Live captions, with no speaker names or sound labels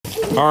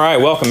All right,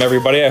 welcome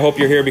everybody. I hope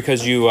you're here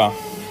because you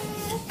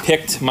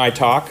picked my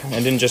talk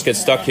and didn't just get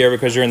stuck here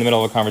because you're in the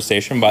middle of a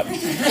conversation, but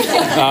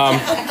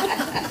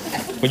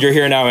you're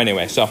here now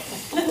anyway, so.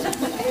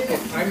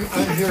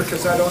 I'm here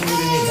because I don't need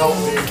any help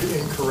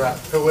being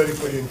incorrect,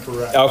 politically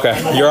incorrect.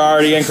 Okay, you're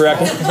already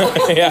incorrect?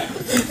 Yeah.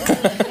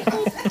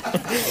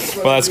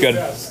 Well, that's good.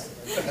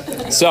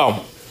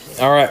 So,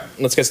 all right,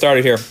 let's get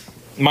started here.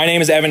 My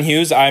name is Evan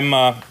Hughes.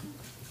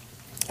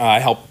 I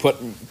help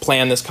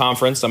plan this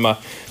conference. I'm a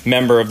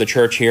member of the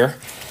church here.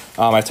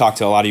 I've talked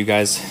to a lot of you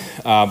guys,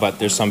 but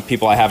there's some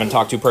people I haven't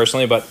talked to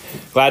personally, but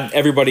glad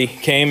everybody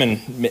came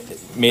and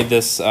made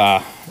this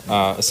a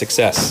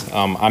success.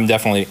 I've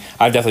definitely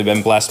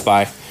been blessed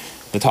by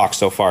the talk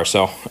so far.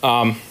 So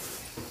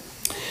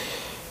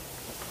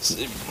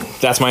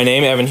that's my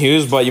name, Evan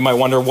Hughes, but you might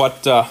wonder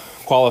what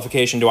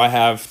qualification do I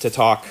have to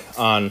talk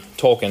on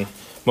Tolkien.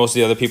 Most of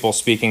the other people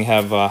speaking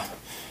have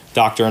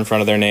doctor in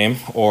front of their name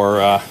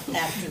or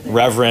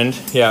reverend.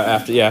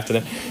 After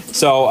that.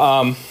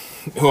 So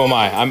who am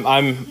I?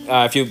 I'm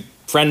if you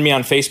friend me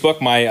on Facebook,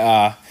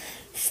 my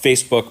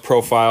Facebook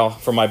profile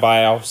for my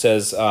bio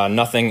says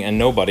nothing and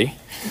nobody.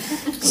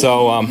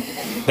 So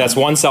that's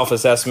one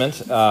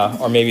self-assessment,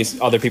 or maybe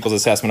other people's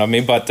assessment of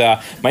me. But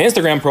my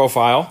Instagram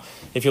profile,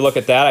 if you look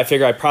at that, I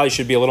figure I probably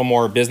should be a little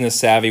more business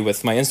savvy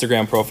with my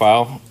Instagram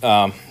profile,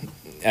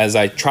 as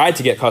I tried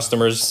to get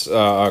customers,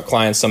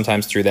 clients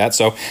sometimes through that.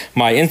 So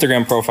my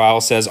Instagram profile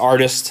says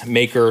artist,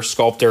 maker,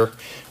 sculptor,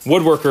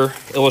 woodworker,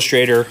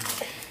 illustrator,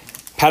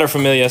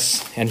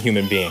 paterfamilias, and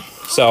human being.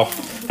 So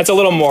that's a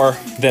little more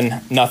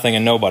than nothing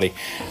and nobody.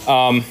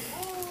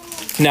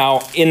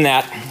 Now, in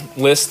that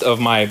list of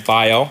my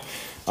bio,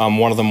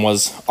 one of them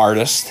was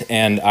artist,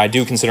 and I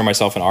do consider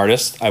myself an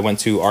artist. I went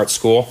to art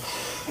school,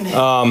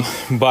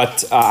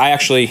 but I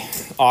actually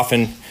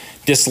often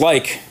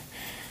dislike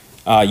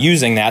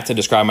using that to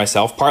describe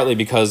myself, partly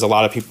because a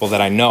lot of people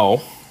that I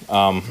know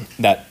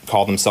that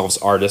call themselves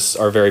artists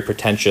are very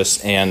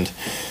pretentious and,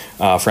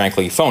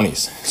 frankly,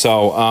 phonies.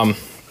 So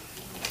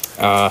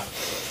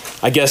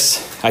I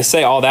guess I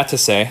say all that to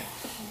say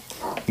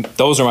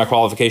those are my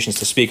qualifications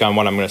to speak on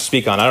what I'm going to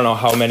speak on. I don't know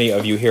how many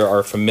of you here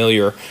are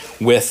familiar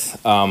with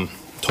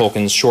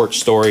Tolkien's short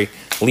story,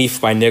 Leaf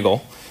by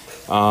Niggle,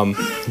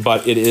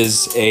 but it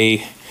is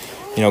a...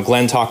 You know,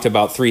 Glenn talked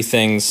about three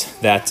things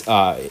that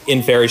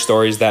in fairy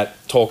stories that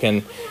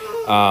Tolkien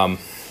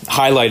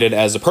highlighted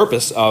as a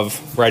purpose of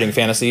writing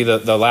fantasy.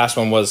 The last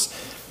one was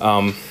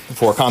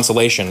for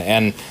consolation,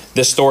 and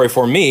this story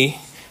for me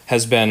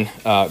has been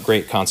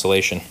great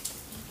consolation.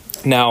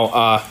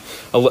 Now,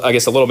 I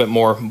guess a little bit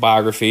more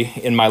biography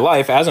in my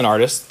life as an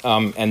artist,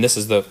 and this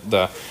is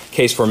the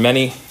case for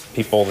many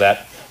people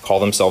that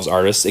call themselves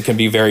artists. It can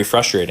be very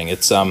frustrating.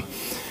 It's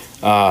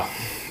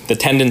the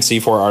tendency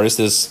for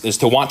artists is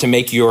to want to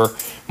make your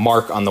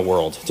mark on the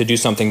world, to do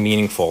something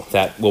meaningful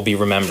that will be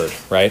remembered,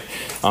 right?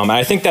 And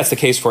I think that's the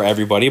case for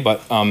everybody,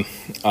 but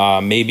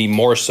maybe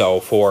more so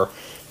for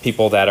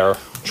people that are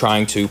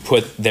trying to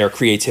put their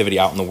creativity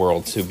out in the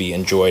world to be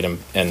enjoyed and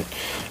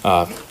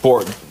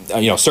for,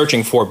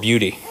 searching for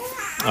beauty,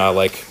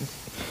 like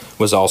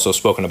was also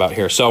spoken about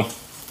here. So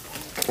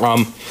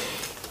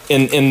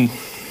in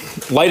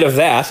light of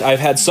that, I've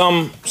had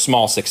some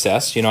small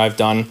success. I've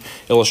done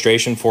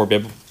illustration for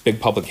big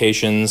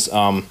publications.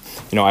 I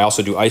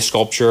also do ice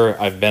sculpture.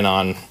 I've been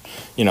on,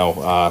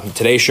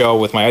 Today Show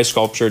with my ice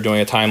sculpture,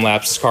 doing a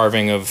time-lapse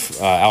carving of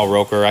Al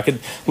Roker. I could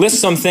list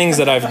some things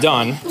that I've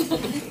done,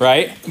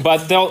 right?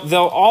 But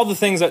they'll all the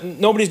things that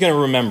nobody's going to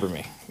remember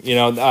me.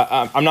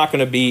 I'm not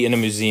going to be in a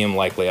museum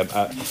likely.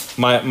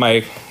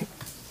 My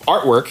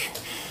artwork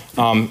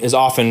is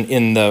often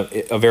in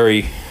a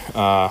very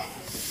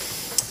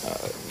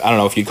I don't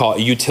know if you'd call it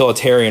a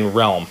utilitarian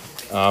realm.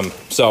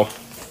 So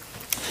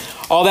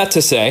all that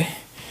to say,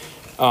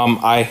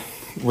 I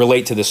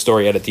relate to this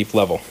story at a deep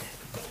level.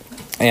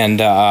 And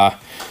I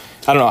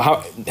don't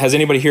know, has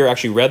anybody here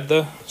actually read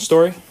the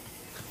story?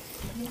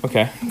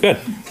 Okay, good.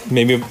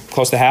 Maybe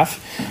close to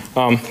half.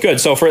 Good.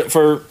 So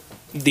for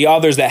the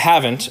others that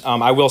haven't,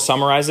 I will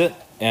summarize it,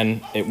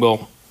 and it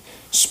will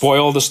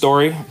spoil the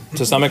story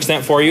to some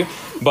extent for you.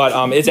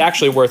 But it's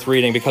actually worth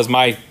reading because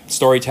my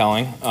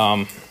storytelling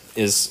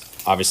is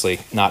obviously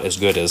not as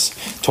good as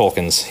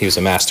Tolkien's. He was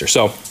a master.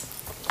 So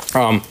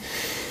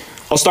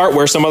I'll start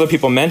where some other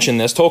people mentioned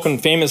this. Tolkien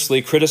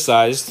famously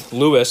criticized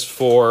Lewis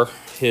for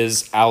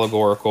his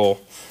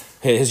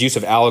use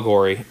of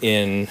allegory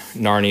in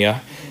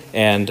Narnia,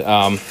 and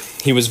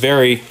he was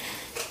very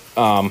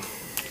not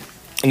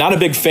a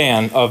big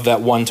fan of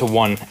that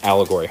one-to-one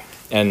allegory.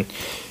 And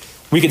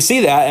we can see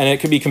that, and it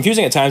can be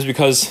confusing at times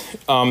because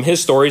his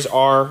stories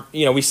are,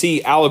 we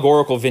see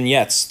allegorical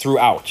vignettes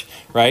throughout,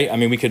 right? I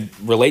mean, we could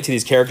relate to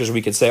these characters.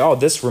 We could say, oh,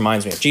 this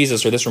reminds me of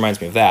Jesus, or this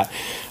reminds me of that.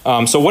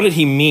 So what did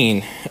he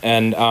mean?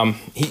 And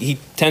he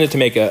tended to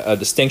make a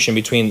distinction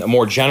between the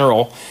more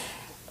general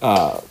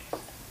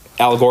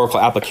allegorical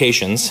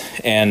applications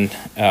and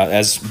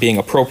as being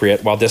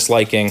appropriate, while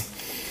disliking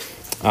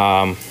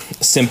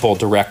simple,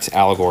 direct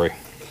allegory.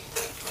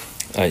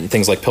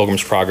 things like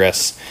Pilgrim's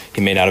Progress.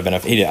 He may not have been, I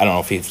don't know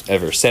if he's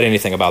ever said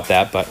anything about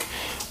that, but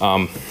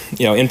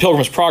in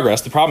Pilgrim's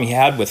Progress, the problem he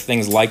had with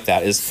things like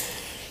that is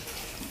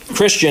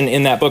Christian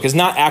in that book is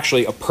not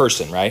actually a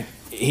person, right?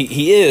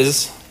 He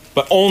is,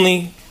 but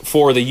only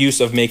for the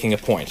use of making a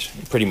point,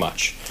 pretty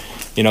much.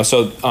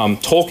 So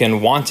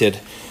Tolkien wanted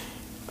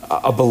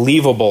a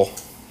believable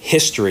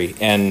history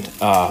and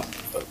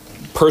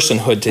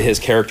personhood to his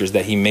characters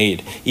that he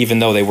made, even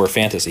though they were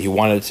fantasy. He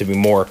wanted it to be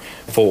more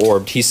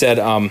full-orbed. He said,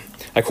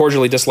 I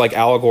cordially dislike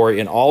allegory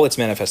in all its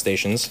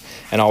manifestations,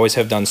 and always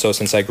have done so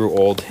since I grew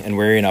old and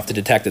weary enough to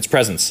detect its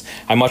presence.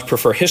 I much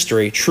prefer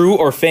history, true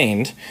or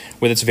feigned,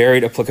 with its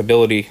varied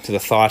applicability to the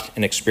thought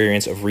and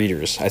experience of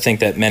readers. I think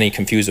that many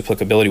confuse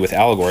applicability with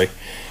allegory,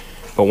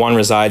 but one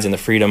resides in the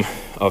freedom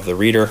of the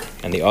reader,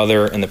 and the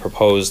other in the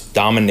proposed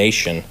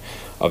domination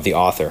of the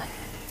author.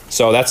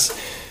 So that's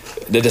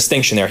the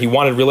distinction there. He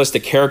wanted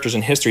realistic characters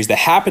and histories that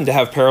happened to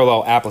have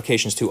parallel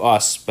applications to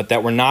us, but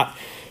that were not,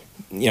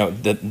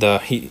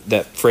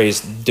 that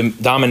phrase,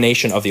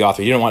 domination of the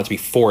author. He didn't want it to be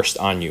forced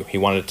on you. He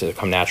wanted it to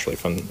come naturally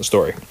from the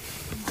story.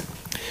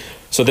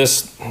 So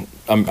this,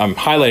 I'm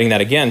highlighting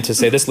that again to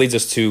say this leads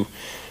us to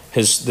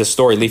this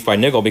story, Leaf by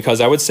Niggle, because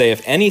I would say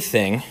if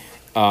anything,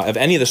 of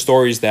any of the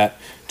stories that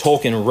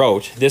Tolkien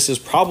wrote, this is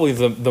probably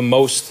the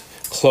most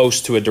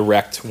close to a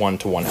direct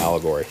one-to-one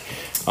allegory.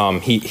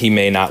 He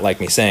may not like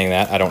me saying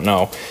that, I don't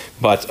know,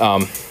 but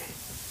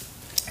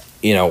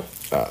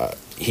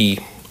he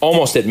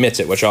almost admits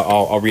it, which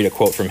I'll read a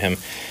quote from him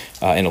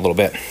in a little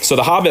bit. So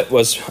The Hobbit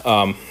was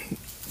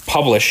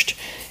published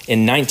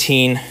in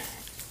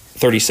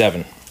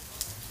 1937,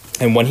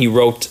 and when he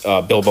wrote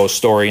Bilbo's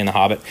story in The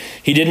Hobbit,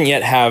 he didn't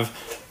yet have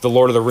the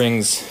Lord of the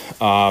Rings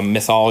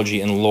mythology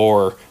and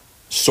lore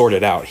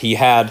sorted out. He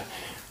had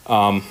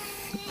a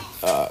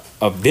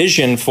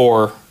vision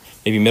for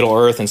maybe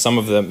Middle-earth and some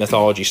of the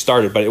mythology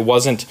started, but it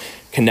wasn't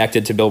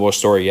connected to Bilbo's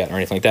story yet or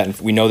anything like that. And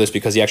we know this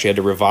because he actually had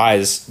to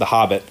revise The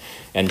Hobbit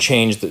and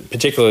change,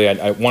 particularly,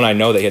 I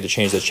know that he had to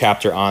change the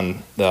chapter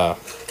on the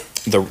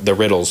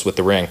riddles with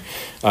the ring.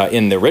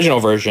 In the original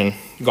version,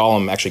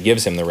 Gollum actually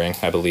gives him the ring,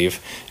 I believe,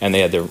 and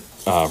they had to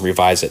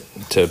revise it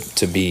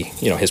to be,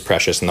 his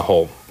precious and the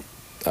whole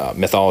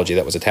mythology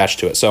that was attached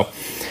to it. So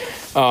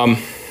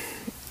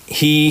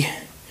he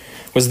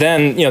was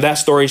then, that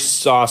story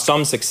saw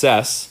some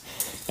success,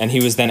 and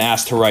he was then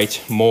asked to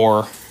write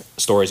more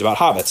stories about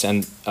hobbits.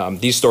 And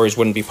these stories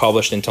wouldn't be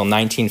published until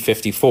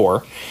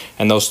 1954,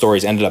 and those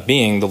stories ended up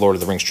being the Lord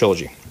of the Rings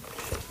trilogy.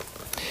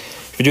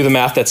 If you do the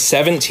math, that's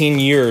 17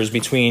 years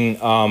between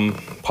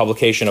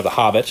publication of The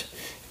Hobbit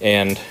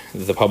and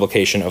the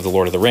publication of the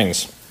Lord of the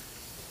Rings.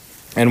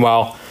 And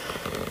while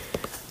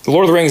the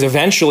Lord of the Rings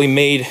eventually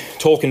made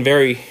Tolkien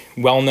very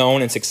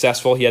well-known and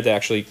successful, he had to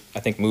actually,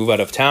 I think, move out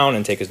of town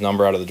and take his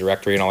number out of the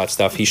directory and all that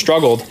stuff. He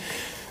struggled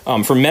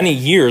for many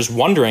years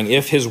wondering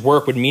if his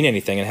work would mean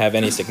anything and have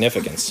any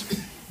significance.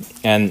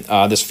 And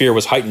this fear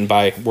was heightened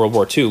by World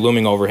War II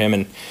looming over him,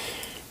 and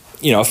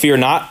a fear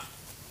not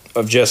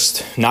of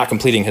just not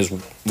completing his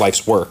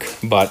life's work,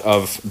 but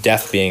of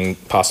death being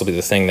possibly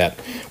the thing that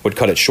would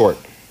cut it short.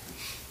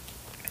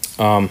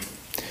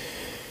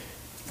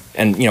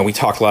 And we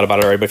talked a lot about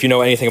it already, but if you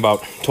know anything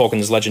about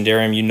Tolkien's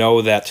Legendarium, you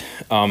know that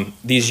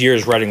these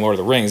years writing Lord of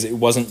the Rings, it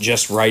wasn't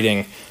just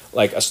writing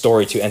like a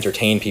story to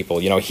entertain people.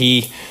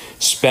 He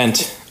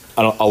spent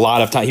a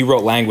lot of time. He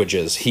wrote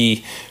languages.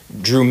 He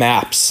drew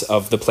maps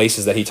of the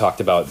places that he talked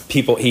about.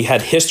 He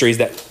had histories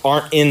that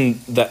aren't in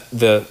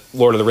the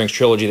Lord of the Rings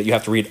trilogy that you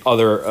have to read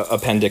other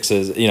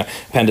appendices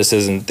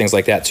and things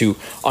like that to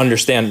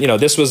understand.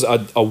 This was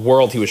a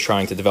world he was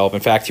trying to develop.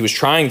 In fact, he was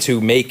trying to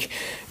make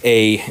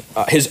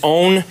his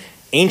own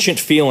ancient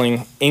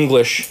feeling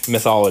English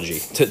mythology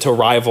to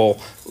rival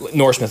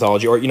Norse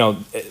mythology or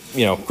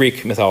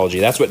Greek mythology.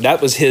 That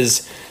was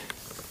his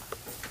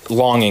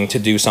longing to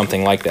do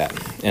something like that,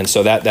 and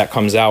so that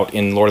comes out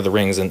in Lord of the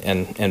Rings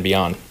and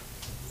beyond.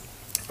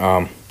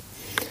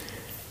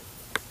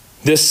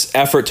 This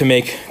effort to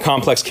make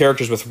complex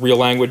characters with real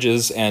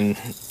languages and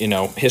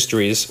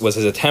histories was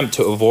his attempt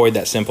to avoid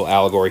that simple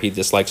allegory he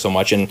disliked so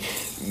much, and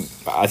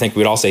I think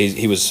we'd all say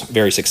he was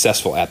very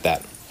successful at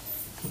that.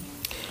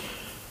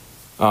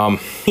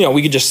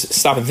 We could just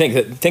stop and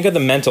think of the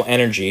mental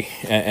energy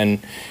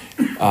and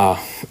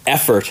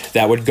effort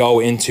that would go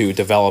into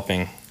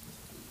developing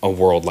a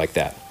world like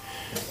that.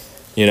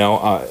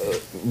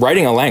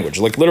 Writing a language,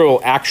 like literal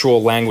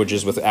actual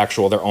languages with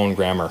their own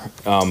grammar.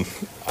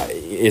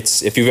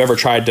 If you've ever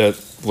tried to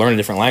learn a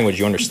different language,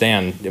 you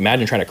understand.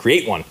 Imagine trying to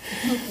create one.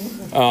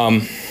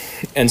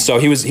 And so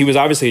he was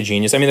obviously a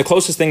genius. I mean, the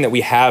closest thing that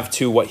we have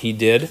to what he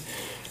did,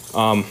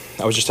 I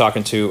was just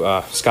talking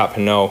to Scott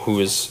Pinot, who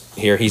is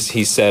here. He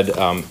said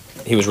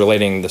he was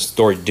relating the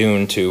story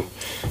Dune to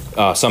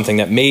something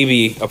that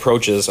maybe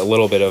approaches a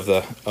little bit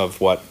of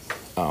what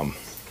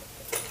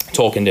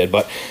Tolkien did.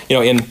 But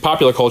in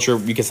popular culture,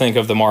 you could think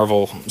of the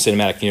Marvel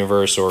Cinematic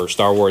Universe or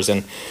Star Wars,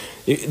 and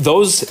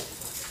those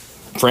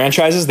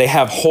franchises, they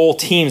have whole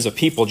teams of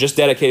people just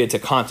dedicated to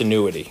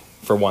continuity,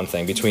 for one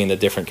thing, between the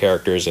different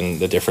characters and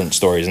the different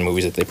stories and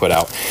movies that they put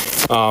out.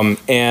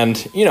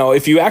 And, you know,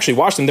 if you actually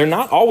watch them, they're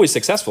not always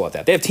successful at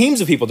that. They have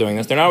teams of people doing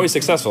this. They're not always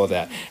successful at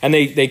that. And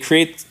they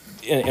create,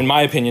 in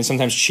my opinion,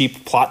 sometimes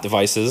cheap plot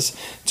devices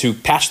to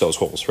patch those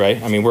holes,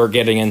 right? I mean, we're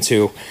getting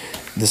into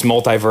this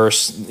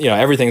multiverse, you know,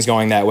 everything's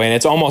going that way. And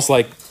it's almost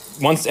like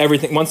once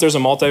there's a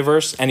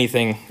multiverse,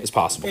 anything is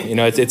possible. You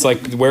know, it's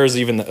like, where's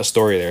even a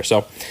story there?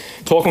 So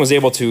Tolkien was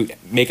able to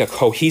make a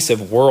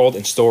cohesive world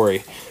and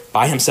story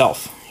by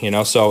himself, you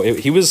know? So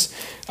he was,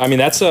 I mean,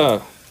 that's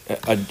a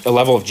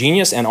level of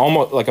genius and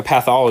almost like a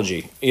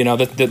pathology, you know,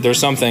 that there's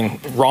something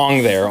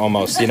wrong there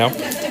almost, you know?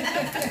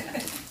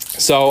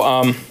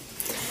 So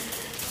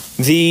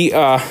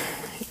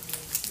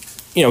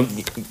you know,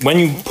 when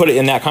you put it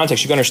in that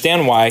context, you can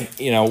understand why,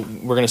 you know,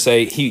 we're going to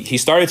say he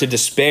started to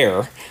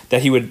despair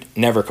that he would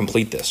never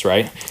complete this,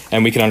 right?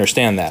 And we can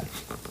understand that.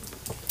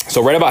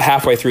 So right about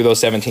halfway through those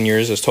 17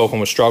 years, as Tolkien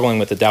was struggling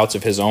with the doubts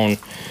of his own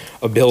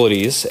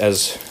abilities,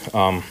 as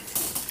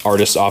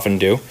artists often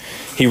do,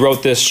 he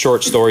wrote this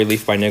short story,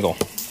 Leaf by Niggle.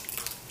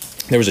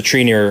 There was a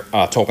tree near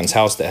Tolkien's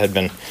house that had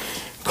been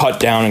cut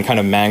down and kind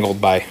of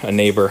mangled by a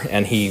neighbor,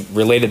 and he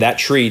related that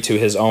tree to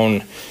his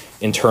own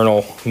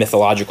internal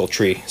mythological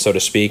tree, so to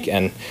speak,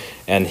 and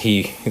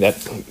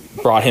that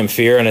brought him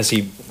fear. And as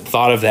he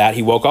thought of that,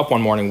 he woke up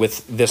one morning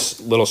with this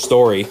little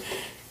story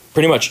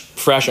pretty much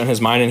fresh on his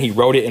mind, and he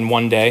wrote it in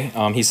one day.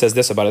 He says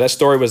this about it: "That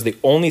story was the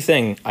only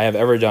thing I have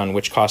ever done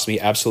which cost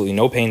me absolutely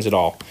no pains at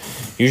all.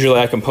 Usually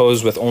I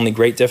compose with only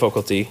great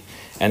difficulty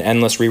and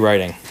endless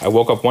rewriting. I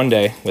woke up one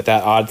day with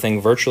that odd thing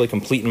virtually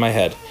complete in my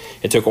head.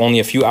 It took only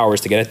a few hours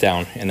to get it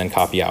down and then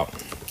copy out."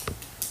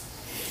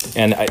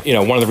 And you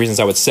know, one of the reasons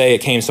I would say it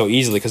came so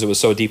easily because it was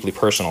so deeply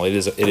personal.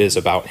 It is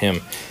about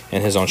him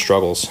and his own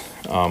struggles.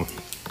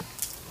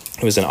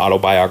 It was an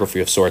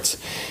autobiography of sorts.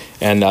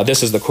 And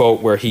this is the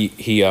quote where he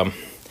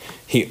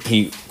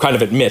kind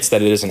of admits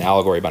that it is an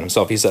allegory about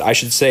himself. He said, "I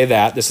should say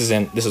that," this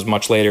is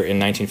much later in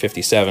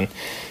 1957,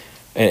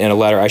 in a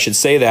letter, "I should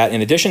say that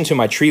in addition to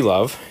my tree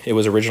love," it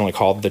was originally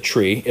called The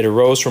Tree, "it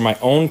arose from my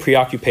own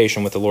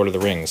preoccupation with The Lord of the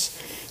Rings.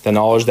 The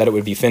knowledge that it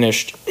would be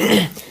finished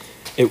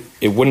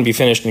it wouldn't be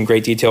finished in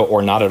great detail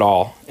or not at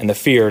all, and the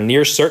fear,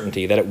 near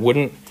certainty, that it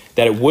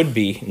would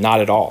be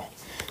not at all.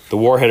 The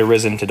war had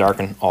arisen to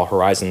darken all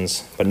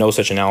horizons, but no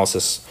such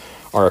analysis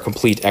or a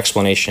complete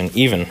explanation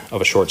even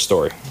of a short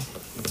story."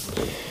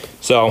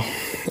 So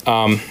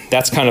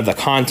that's kind of the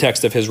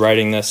context of his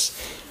writing this,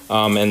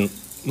 and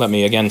let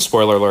me, again,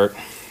 spoiler alert,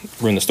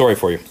 ruin the story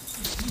for you.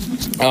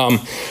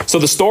 So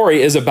the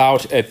story is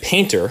about a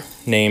painter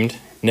named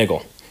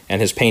Niggle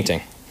and his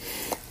painting.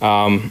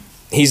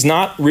 He's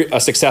not a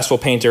successful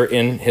painter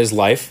in his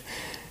life,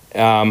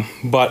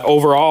 but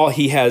overall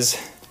he has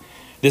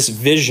this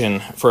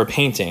vision for a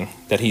painting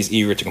that he's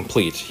eager to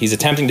complete. He's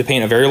attempting to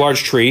paint a very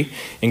large tree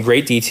in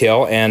great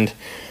detail, and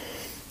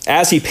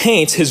as he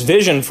paints, his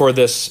vision for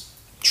this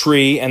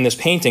tree and this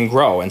painting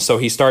grow, and so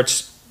he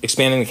starts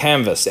expanding the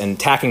canvas and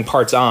tacking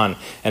parts on,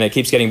 and it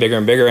keeps getting bigger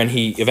and bigger, and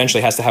he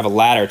eventually has to have a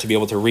ladder to be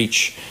able to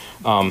reach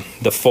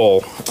the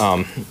full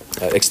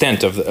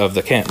extent of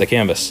the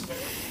canvas.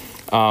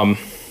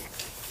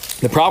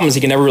 The problem is he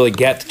can never really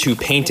get to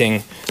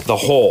painting the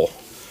whole.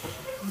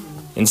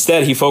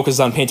 Instead, he focuses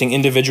on painting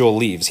individual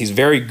leaves. He's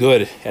very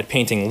good at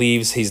painting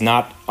leaves. He's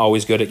not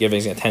always good at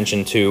giving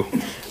attention to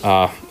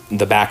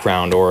the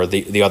background or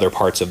the other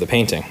parts of the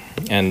painting.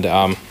 And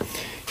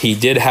he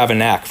did have a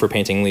knack for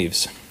painting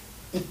leaves.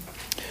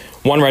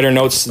 One writer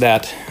notes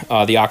that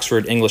the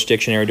Oxford English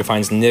Dictionary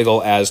defines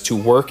Niggle as to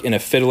work in a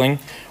fiddling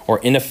or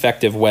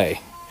ineffective way,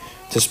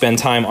 to spend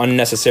time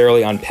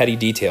unnecessarily on petty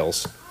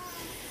details.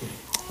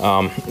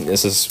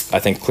 This is, I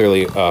think,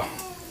 clearly a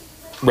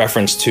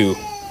reference to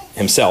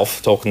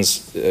himself,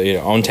 Tolkien's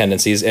own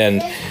tendencies,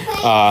 and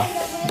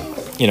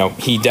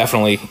he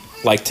definitely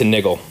liked to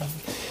niggle.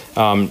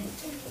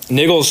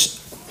 Niggle's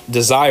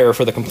desire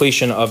for the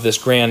completion of this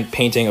grand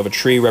painting of a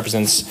tree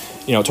represents,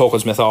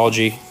 Tolkien's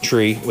mythology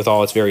tree with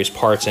all its various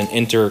parts and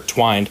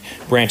intertwined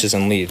branches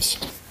and leaves.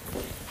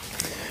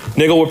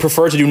 Niggle would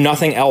prefer to do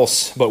nothing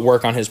else but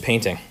work on his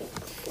painting,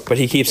 but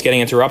he keeps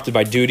getting interrupted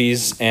by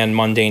duties and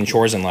mundane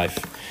chores in life.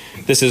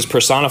 This is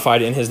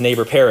personified in his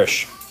neighbor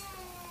Parrish.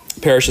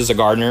 Parrish is a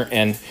gardener,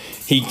 and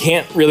he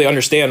can't really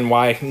understand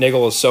why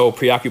Niggle is so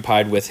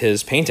preoccupied with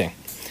his painting.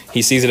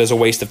 He sees it as a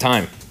waste of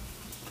time.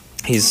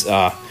 He's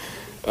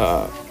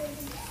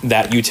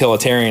that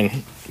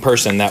utilitarian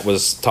person that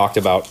was talked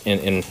about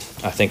in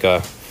I think,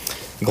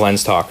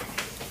 Glenn's talk.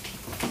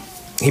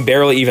 He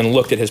barely even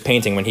looked at his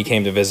painting when he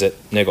came to visit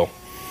Niggle.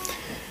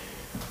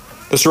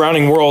 The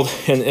surrounding world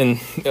and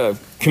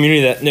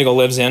community that Niggle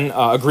lives in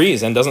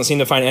agrees and doesn't seem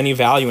to find any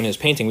value in his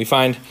painting. We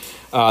find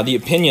the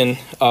opinion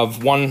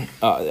of one,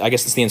 I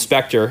guess it's the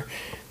inspector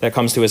that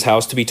comes to his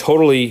house, to be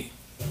totally,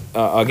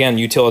 again,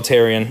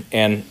 utilitarian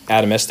and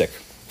atomistic.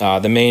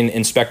 The main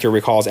inspector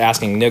recalls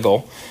asking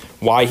Niggle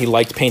why he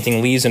liked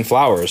painting leaves and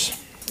flowers.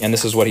 And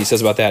this is what he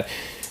says about that.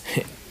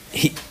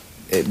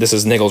 This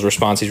is Niggle's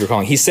response he's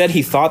recalling. He said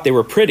he thought they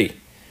were pretty.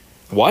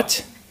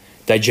 What?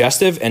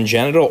 digestive and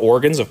genital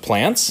organs of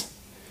plants?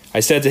 I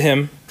said to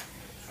him,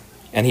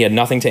 and he had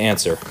nothing to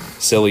answer.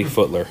 Silly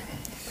footler.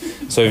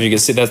 So if you can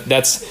see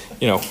that's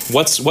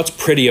what's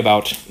pretty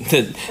about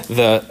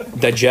the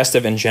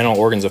digestive and genital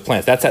organs of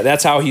plants.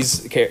 That's how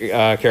he's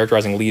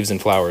characterizing leaves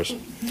and flowers.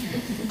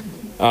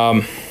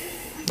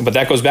 But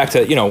that goes back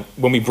to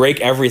when we break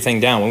everything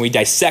down, when we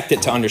dissect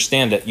it to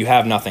understand it, you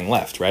have nothing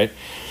left, right?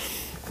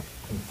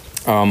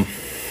 Beyond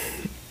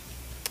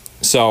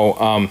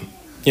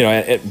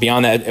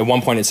that, at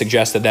one point it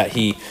suggested that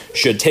he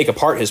should take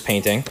apart his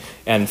painting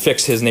and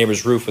fix his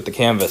neighbor's roof with the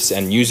canvas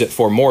and use it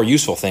for more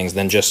useful things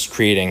than just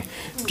creating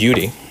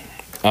beauty.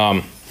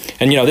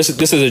 This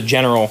is a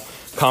general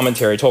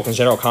commentary, Tolkien's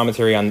general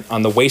commentary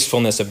on the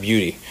wastefulness of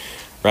beauty,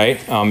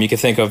 right? You can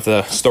think of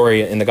the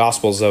story in the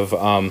Gospels of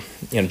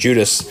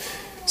Judas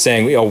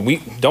saying, we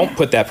don't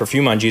put that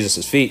perfume on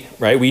Jesus' feet,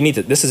 right?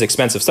 This is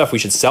expensive stuff. We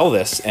should sell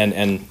this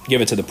and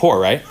give it to the poor,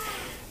 right?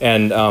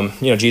 And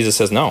Jesus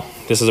says, no,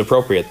 this is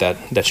appropriate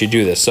that you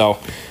do this. So,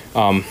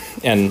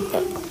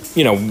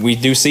 we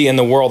do see in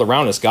the world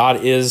around us,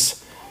 God is,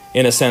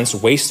 in a sense,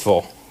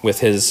 wasteful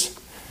with his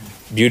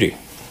beauty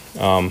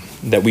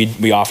that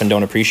we often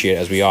don't appreciate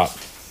as we ought.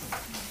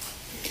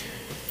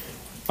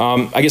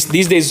 I guess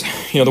these days,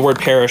 the word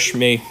parish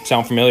may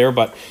sound familiar,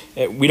 but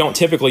we don't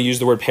typically use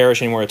the word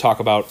parish anymore to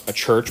talk about a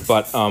church.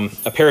 But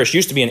a parish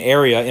used to be an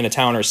area in a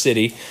town or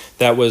city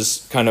that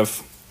was kind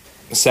of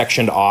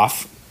sectioned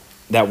off.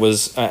 That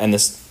was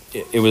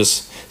it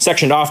was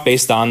sectioned off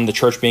based on the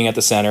church being at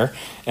the center.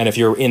 And if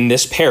you're in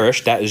this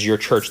parish, that is your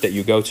church that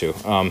you go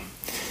to.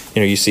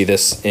 You see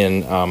this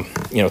in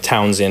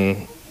towns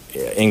in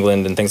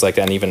England and things like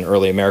that, and even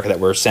early America that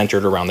were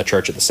centered around the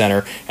church at the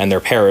center, and their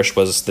parish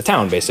was the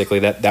town, basically.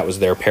 That was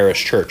their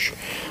parish church.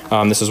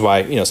 This is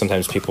why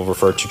sometimes people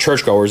refer to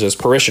churchgoers as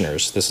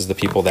parishioners. This is the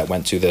people that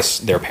went to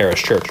their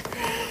parish church.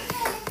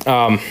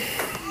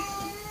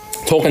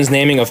 Tolkien's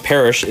naming of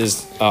parish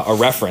is a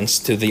reference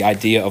to the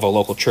idea of a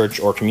local church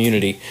or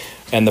community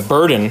and the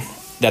burden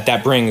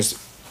that brings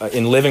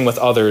in living with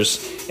others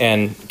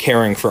and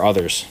caring for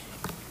others.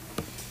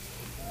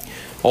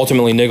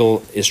 Ultimately,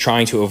 Niggle is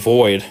trying to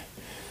avoid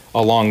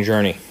a long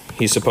journey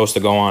he's supposed to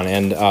go on,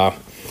 and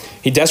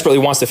he desperately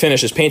wants to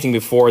finish his painting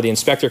before the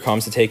inspector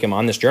comes to take him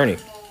on this journey.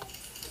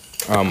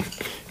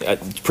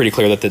 It's pretty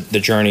clear that the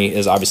journey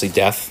is obviously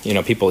death.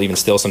 People even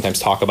still sometimes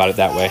talk about it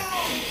that way.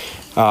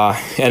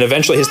 And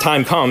eventually his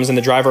time comes, and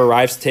the driver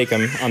arrives to take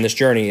him on this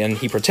journey, and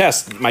he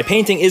protests, "My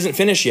painting isn't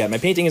finished yet. My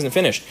painting isn't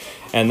finished."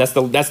 And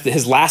that's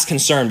his last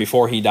concern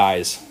before he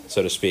dies,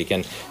 so to speak.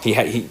 And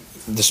he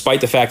despite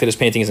the fact that his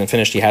painting isn't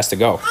finished, he has to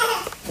go.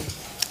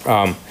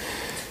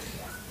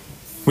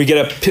 We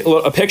get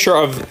a picture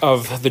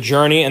of the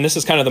journey, and this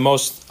is kind of the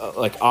most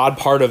odd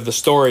part of the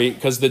story,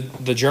 because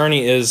the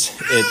journey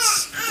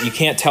you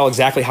can't tell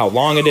exactly how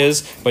long it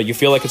is, but you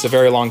feel like it's a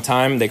very long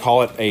time. They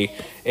call it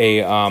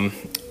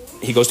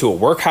he goes to a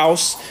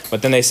workhouse,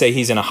 but then they say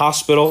he's in a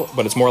hospital,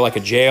 but it's more like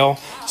a jail.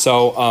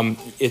 So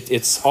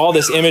it's all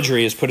this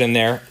imagery is put in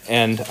there,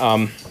 and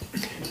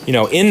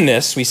in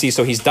this we see,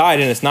 so he's died,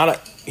 and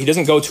he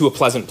doesn't go to a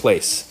pleasant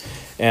place.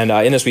 And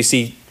in this we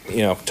see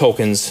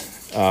Tolkien's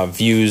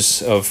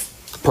views of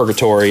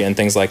purgatory and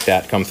things like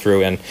that come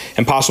through, and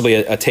possibly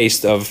a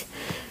taste of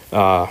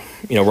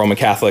Roman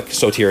Catholic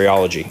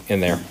soteriology in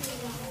there.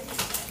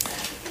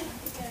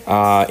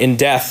 In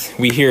death,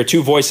 we hear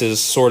two voices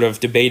sort of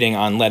debating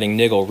on letting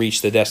Niggle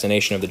reach the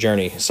destination of the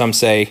journey. Some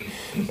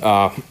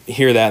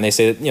hear that, and they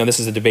say that this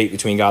is a debate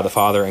between God the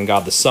Father and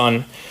God the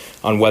Son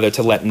on whether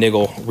to let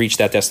Niggle reach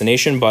that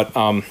destination. But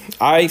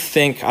I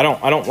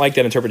don't like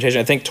that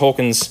interpretation. I think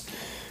Tolkien's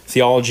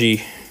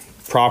theology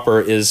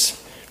proper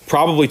is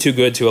probably too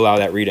good to allow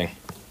that reading.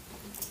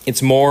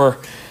 It's more,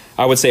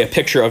 I would say, a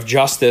picture of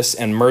justice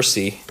and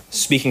mercy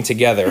speaking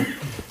together,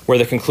 where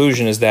the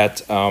conclusion is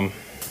that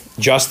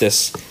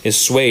justice is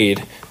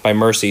swayed by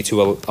mercy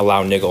to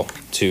allow Niggle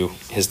to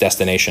his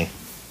destination.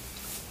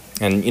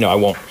 And I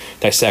won't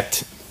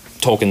dissect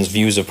Tolkien's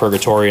views of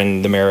purgatory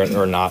and the merit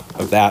or not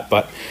of that,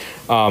 but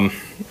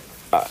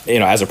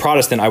as a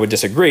Protestant, I would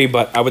disagree.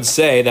 But I would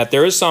say that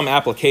there is some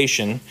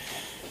application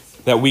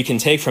that we can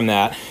take from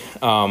that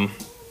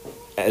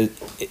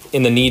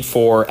in the need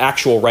for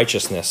actual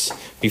righteousness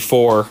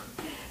before,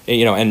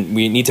 and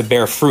we need to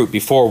bear fruit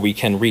before we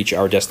can reach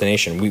our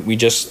destination. We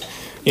just,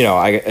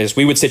 I guess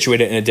we would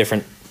situate it in a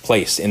different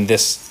place in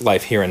this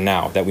life here and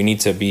now, that we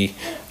need to be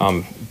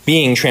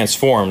being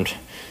transformed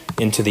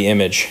into the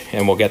image,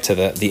 and we'll get to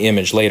the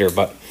image later,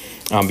 but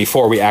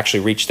before we actually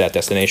reach that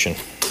destination.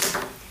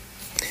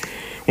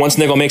 Once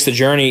Niggle makes the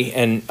journey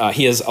and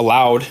he is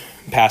allowed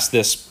past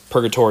this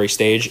purgatory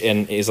stage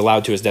and is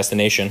allowed to his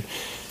destination,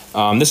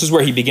 this is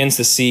where he begins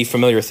to see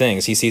familiar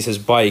things. He sees his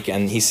bike,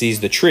 and he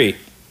sees the tree,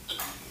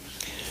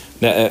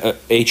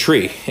 a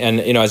tree. And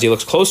as he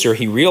looks closer,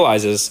 he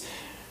realizes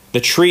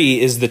the tree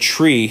is the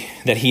tree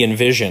that he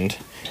envisioned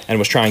and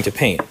was trying to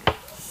paint.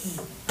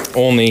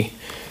 Only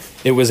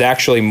it was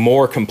actually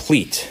more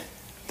complete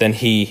than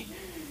he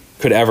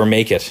could ever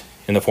make it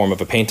in the form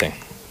of a painting.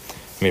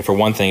 I mean, for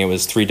one thing, it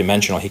was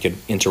three-dimensional. He could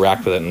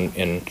interact with it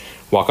and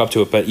walk up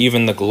to it. But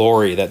even the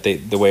glory, that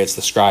the way it's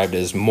described,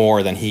 is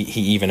more than he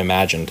even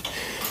imagined.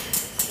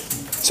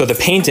 So the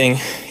painting,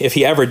 if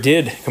he ever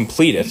did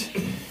complete it,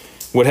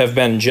 would have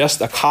been just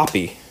a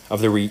copy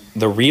of the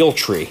real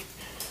tree,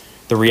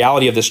 the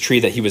reality of this tree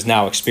that he was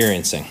now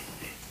experiencing.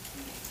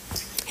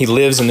 He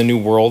lives in the new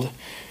world,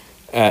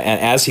 and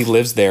as he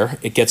lives there,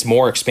 it gets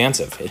more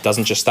expansive. It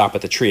doesn't just stop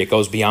at the tree. It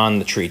goes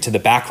beyond the tree to the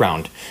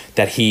background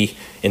that he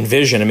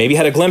envisioned and maybe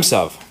had a glimpse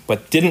of,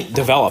 but didn't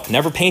develop,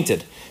 never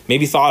painted,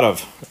 maybe thought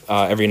of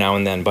every now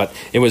and then, but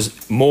it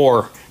was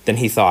more than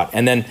he thought.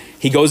 And then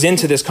he goes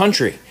into this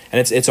country, and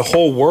it's a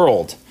whole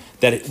world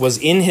that was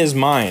in his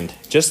mind,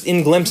 just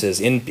in glimpses,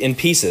 in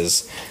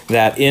pieces,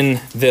 that in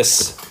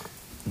this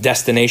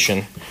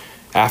destination,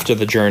 after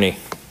the journey,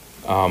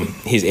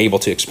 he's able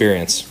to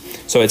experience.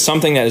 So it's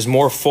something that is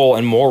more full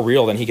and more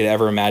real than he could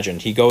ever imagine.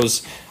 He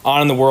goes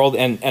on in the world,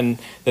 and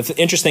the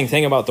interesting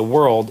thing about the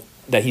world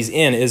that he's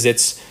in is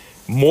it's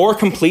more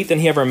complete than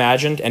he ever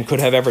imagined and could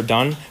have ever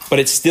done, but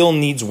it still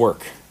needs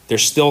work.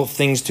 There's still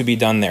things to be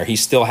done there. He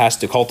still has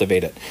to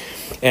cultivate it.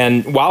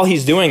 And while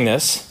he's doing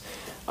this,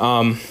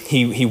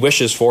 he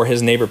wishes for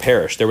his neighbor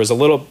perish. There's a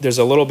little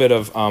bit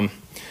of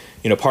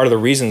part of the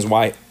reason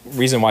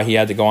why he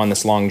had to go on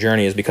this long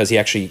journey is because he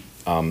actually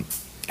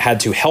had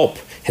to help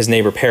his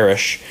neighbor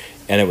perish,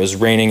 and it was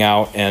raining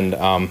out, and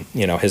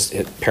his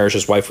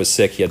Parish's wife was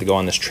sick. He had to go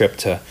on this trip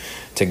to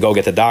go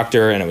get the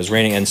doctor, and it was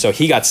raining, and so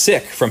he got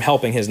sick from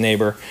helping his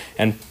neighbor.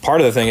 And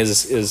part of the thing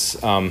is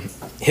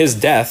his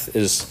death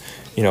is,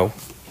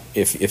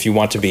 if you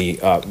want to be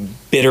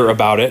bitter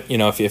about it,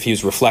 if he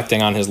was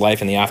reflecting on his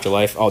life in the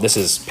afterlife, oh, this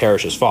is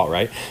Parish's fault,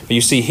 right? But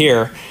you see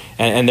here,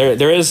 and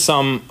there is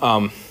some,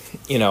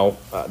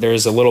 there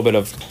is a little bit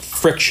of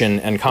friction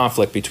and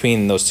conflict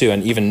between those two,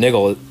 and even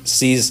Niggle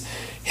sees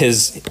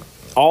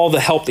all the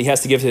help that he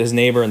has to give to his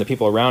neighbor and the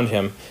people around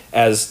him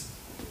as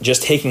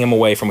just taking him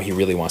away from what he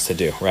really wants to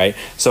do, right?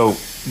 So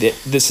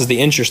this is the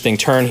interesting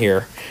turn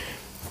here,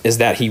 is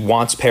that he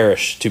wants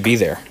Parish to be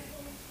there.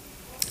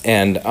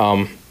 And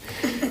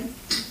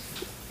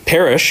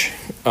Parish,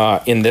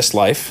 in this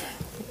life,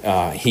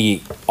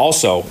 he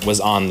also was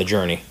on the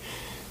journey,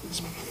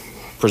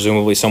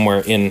 presumably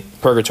somewhere in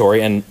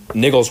purgatory, and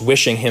Niggle's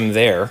wishing him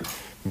there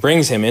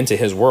brings him into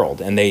his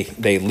world, and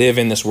they live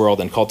in this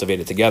world and cultivate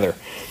it together.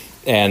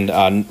 And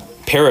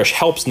Parish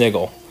helps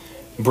Niggle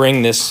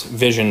bring this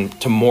vision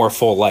to more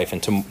full life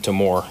and to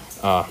more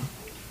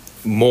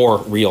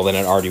real than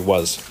it already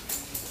was.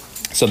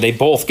 So they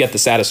both get the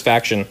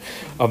satisfaction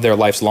of their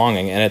life's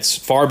longing, and it's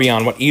far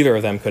beyond what either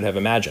of them could have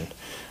imagined.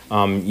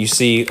 You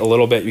see a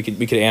little bit. We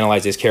could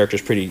analyze these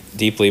characters pretty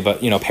deeply,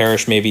 but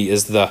Parish maybe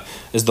is the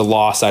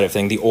law side of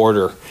thing, the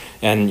order,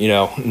 and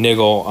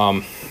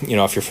Niggle.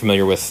 If you're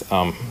familiar with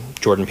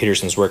Jordan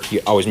Peterson's work,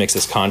 he always makes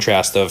this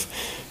contrast of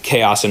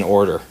chaos and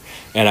order,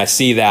 and I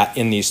see that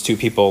in these two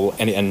people.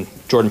 And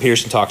Jordan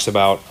Peterson talks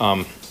about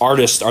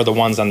artists are the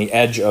ones on the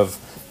edge of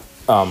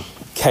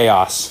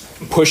chaos,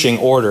 pushing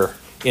order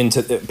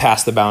into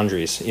past the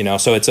boundaries.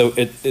 So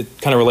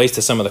it kind of relates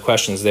to some of the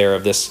questions there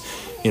of this.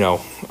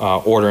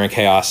 Order and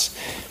chaos.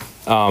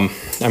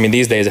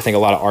 These days I think a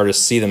lot of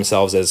artists see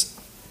themselves as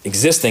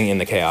existing in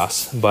the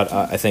chaos, but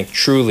I think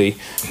truly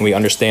when we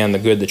understand the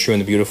good, the true,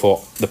 and the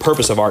beautiful, the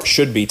purpose of art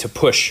should be to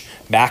push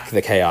back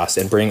the chaos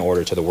and bring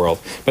order to the world.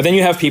 But then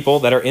you have people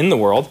that are in the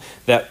world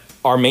that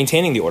are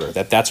maintaining the order,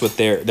 that's what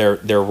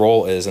their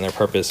role is and their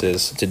purpose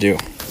is to do.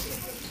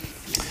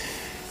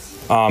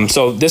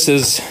 So this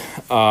is,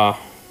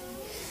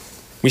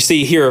 we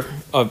see here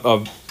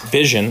a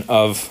vision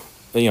of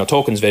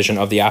Tolkien's vision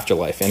of the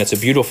afterlife, and it's a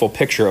beautiful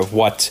picture of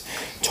what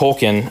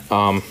Tolkien,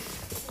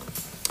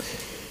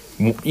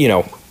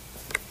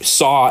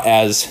 saw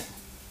as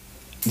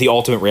the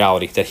ultimate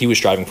reality that he was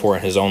striving for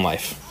in his own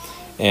life,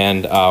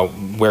 and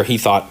where he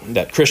thought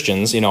that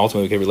Christians,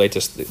 ultimately we could relate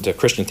this to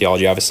Christian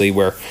theology, obviously,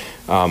 where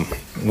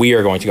we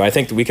are going to go. I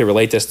think that we could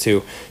relate this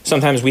to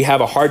sometimes we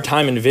have a hard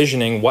time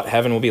envisioning what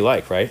heaven will be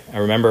like, right? I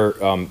remember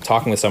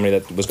talking with somebody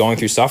that was going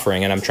through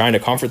suffering, and I'm trying to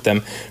comfort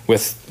them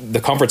with the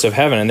comforts of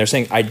heaven, and they're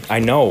saying, I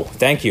know,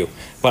 thank you,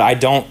 but I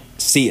don't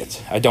see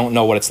it. I don't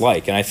know what it's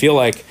like. And I feel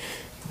like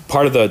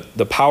part of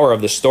the power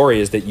of the story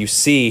is that you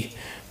see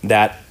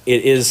that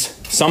it is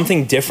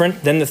something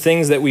different than the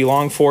things that we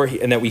long for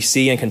and that we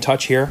see and can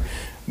touch here,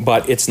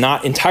 but it's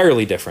not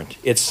entirely different.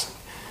 It's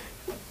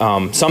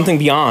something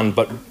beyond,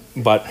 but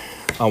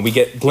we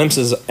get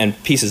glimpses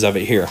and pieces of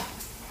it here.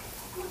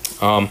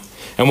 And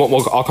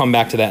I'll come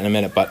back to that in a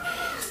minute. But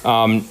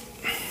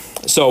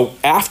so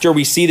after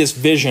we see this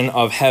vision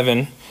of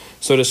heaven,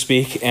 so to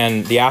speak,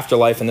 and the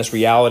afterlife and this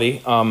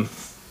reality,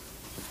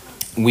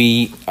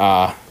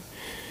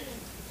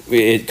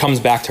 it comes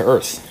back to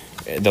earth.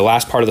 The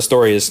last part of the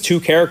story is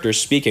two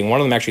characters speaking. One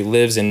of them actually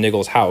lives in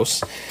Niggle's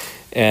house,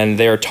 and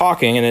they're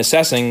talking and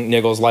assessing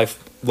Niggle's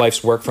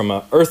life's work from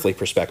an earthly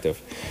perspective.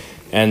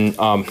 And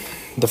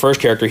the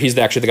first character, he's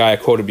actually the guy I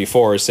quoted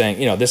before, is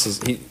saying,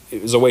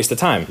 it was a waste of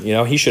time.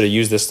 He should have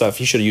used this stuff.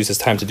 He should have used his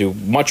time to do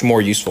much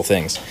more useful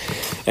things.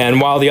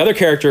 And while the other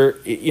character,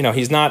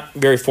 he's not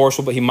very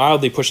forceful, but he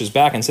mildly pushes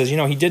back and says,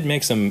 he did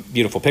make some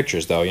beautiful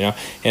pictures, though,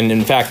 And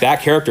in fact,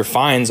 that character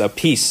finds a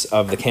piece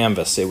of the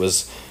canvas. It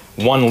was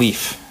one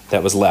leaf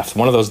that was left,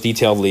 one of those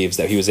detailed leaves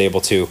that he was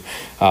able to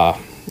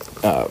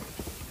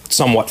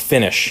somewhat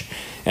finish.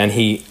 And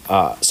he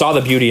saw the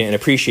beauty and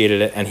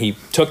appreciated it, and he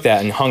took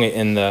that and hung it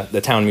in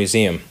the town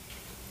museum.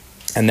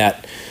 And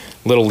that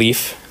little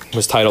leaf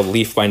was titled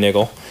Leaf by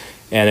Niggle,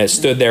 and it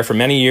stood there for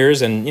many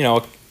years, and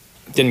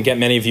didn't get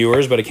many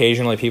viewers, but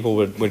occasionally people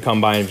would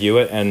come by and view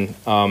it. And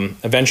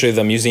eventually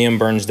the museum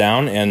burns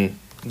down, and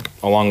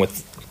along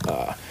with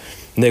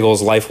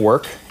Niggle's life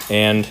work.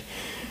 And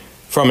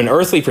from an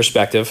earthly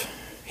perspective,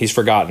 he's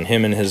forgotten.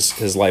 Him and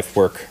his life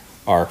work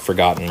are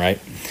forgotten, right?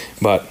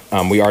 But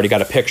we already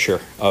got a picture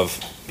of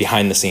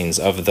behind the scenes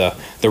of the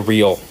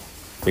real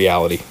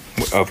reality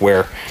of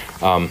where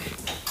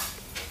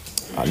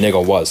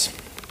Niggle was.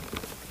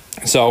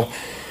 So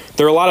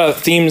there are a lot of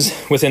themes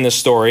within this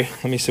story.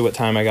 Let me see what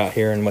time I got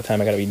here and what time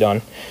I got to be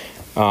done.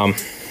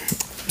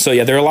 So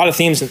yeah, there are a lot of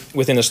themes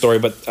within the story,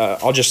 but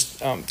I'll just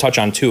touch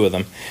on two of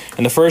them.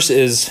 And the first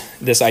is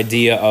this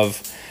idea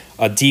of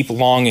a deep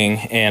longing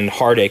and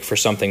heartache for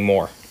something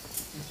more.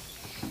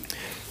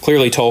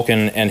 Clearly,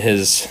 Tolkien and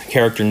his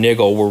character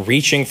Niggle were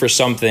reaching for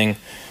something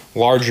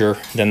larger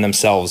than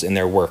themselves in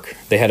their work.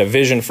 They had a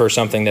vision for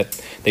something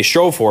that they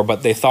strove for,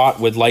 but they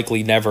thought would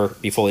likely never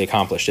be fully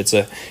accomplished. It's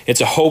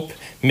a hope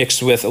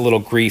mixed with a little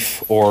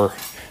grief or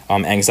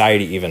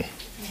anxiety even.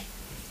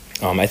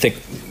 I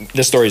think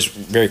this story is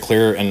very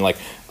clear and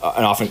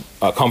and often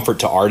a comfort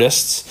to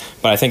artists,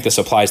 but I think this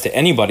applies to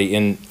anybody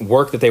in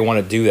work that they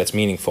want to do that's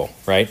meaningful,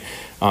 right?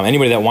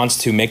 Anybody that wants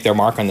to make their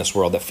mark on this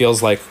world, that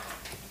feels like,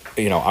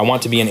 I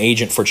want to be an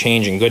agent for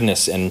change and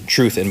goodness and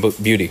truth and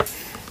beauty.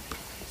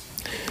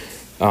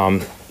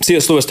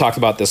 C.S. Lewis talked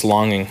about this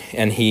longing,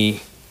 and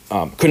he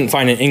couldn't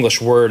find an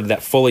English word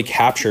that fully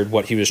captured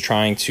what he was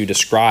trying to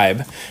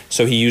describe,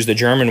 so he used a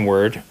German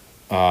word,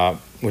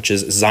 which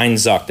is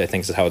Sehnsucht, I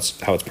think is how it's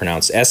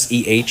pronounced,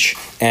 Sehnsucht,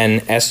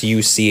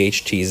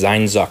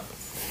 Sehnsucht.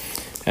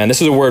 And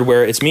this is a word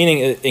where its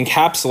meaning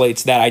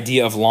encapsulates that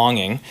idea of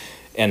longing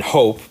and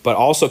hope, but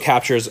also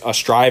captures a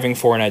striving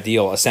for an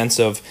ideal, a sense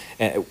of,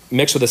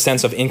 mixed with a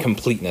sense of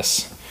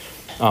incompleteness.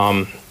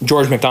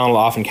 George MacDonald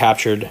often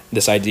captured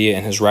this idea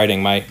in his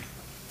writing. My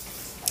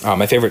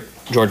favorite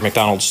George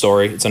MacDonald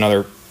story, it's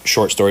another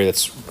short story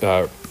that's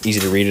easy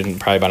to read in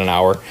probably about an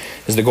hour,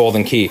 is The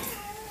Golden Key.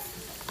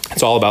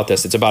 It's all about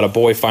this. It's about a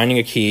boy finding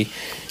a key,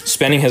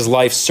 spending his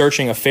life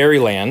searching a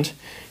fairyland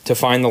to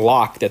find the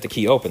lock that the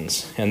key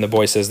opens. And the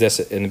boy says this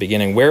in the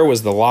beginning: "Where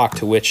was the lock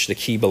to which the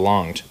key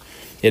belonged?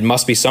 It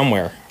must be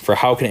somewhere, for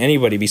how can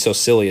anybody be so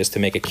silly as to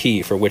make a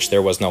key for which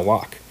there was no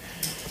lock?"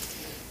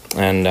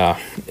 And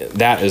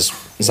that is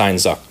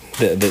Sehnsucht.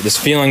 This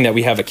feeling that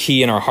we have a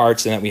key in our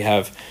hearts and that we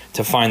have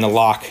to find the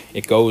lock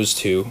it goes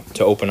to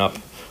open up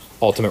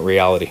ultimate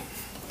reality.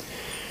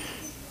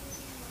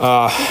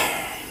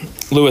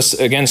 Lewis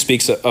again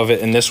speaks of it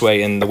in this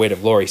way in The Weight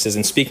of Glory. He says,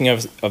 in speaking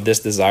of this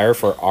desire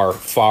for our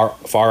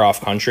far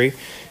off country,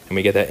 and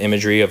we get that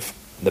imagery of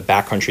the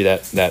back country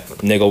that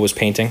Niggle was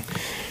painting,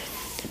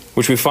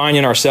 which we find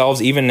in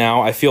ourselves even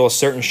now, I feel a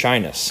certain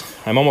shyness.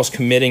 I'm almost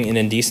committing an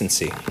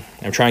indecency.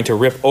 I'm trying to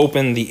rip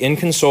open the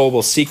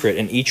inconsolable secret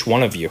in each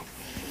one of you.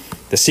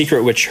 The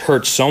secret which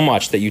hurts so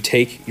much that you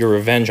take your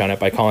revenge on it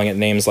by calling it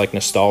names like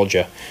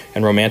nostalgia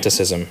and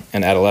romanticism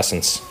and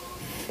adolescence.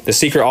 The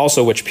secret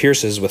also which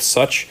pierces with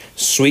such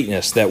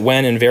sweetness that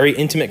when in very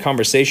intimate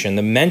conversation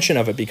the mention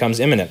of it becomes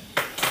imminent,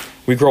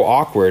 we grow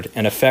awkward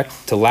and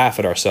affect to laugh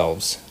at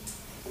ourselves.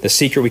 The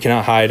secret we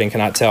cannot hide and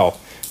cannot tell,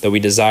 though we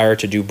desire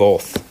to do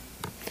both.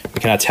 We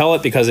cannot tell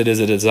it because it is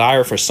a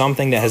desire for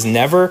something that has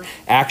never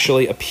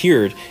actually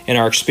appeared in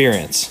our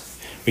experience.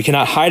 We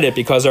cannot hide it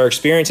because our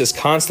experience is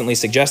constantly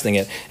suggesting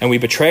it, and we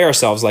betray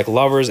ourselves like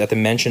lovers at the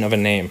mention of a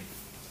name.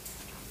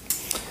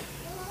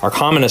 Our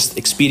commonest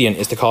expedient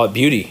is to call it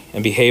beauty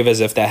and behave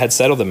as if that had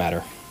settled the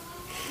matter.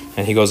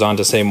 And he goes on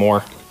to say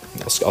more.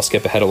 I'll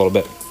skip ahead a little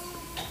bit.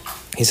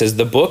 He says,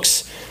 the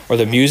books or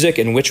the music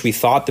in which we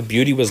thought the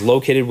beauty was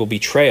located will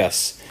betray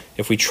us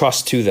if we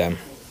trust to them.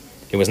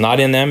 It was not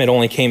in them, it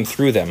only came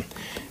through them.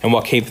 And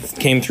what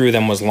came through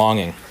them was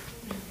longing.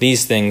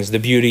 These things, the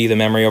beauty, the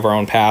memory of our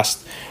own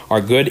past,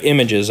 are good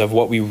images of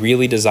what we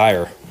really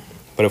desire.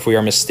 But if they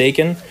are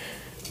mistaken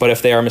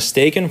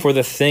for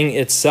the thing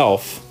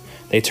itself,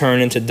 they turn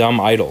into dumb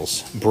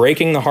idols,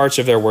 breaking the hearts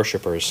of their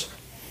worshippers.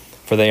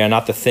 For they are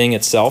not the thing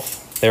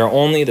itself. They are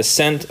only the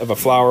scent of a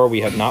flower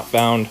we have not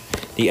found,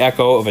 the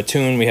echo of a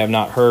tune we have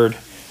not heard,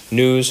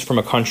 news from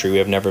a country we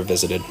have never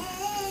visited.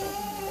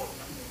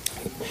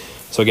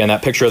 So again,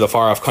 that picture of the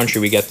far-off country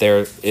we get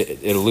there,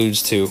 it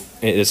alludes to,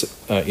 it is,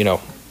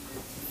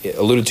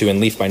 alluded to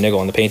in Leaf by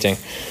Niggle in the painting.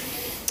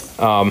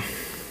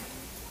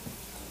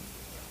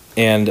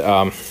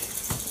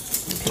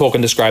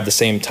 Tolkien described the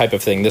same type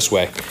of thing this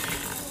way.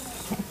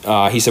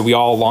 he said, we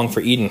all long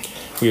for Eden,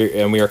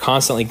 and we are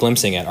constantly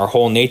glimpsing it. Our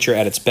whole nature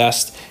at its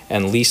best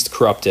and least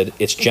corrupted,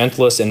 its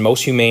gentlest and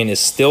most humane, is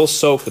still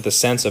soaked with the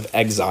sense of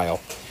exile.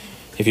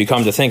 If you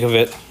come to think of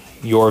it,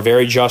 your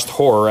very just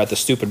horror at the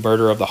stupid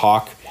murder of the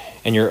hawk,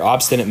 and your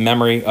obstinate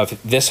memory of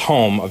this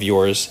home of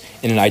yours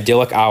in an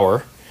idyllic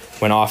hour,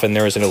 when often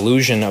there is an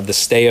illusion of the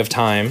stay of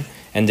time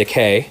and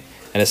decay,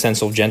 and a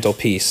sense of gentle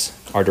peace,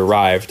 are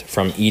derived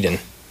from Eden.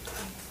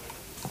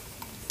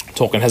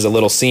 Tolkien has a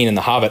little scene in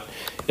The Hobbit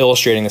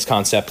illustrating this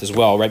concept as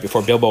well. Right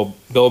before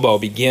Bilbo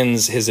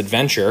begins his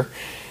adventure,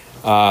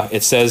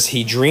 it says,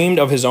 he dreamed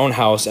of his own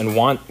house and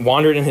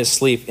wandered in his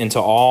sleep into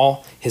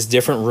all his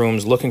different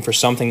rooms, looking for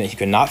something that he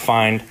could not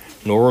find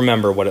nor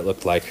remember what it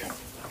looked like.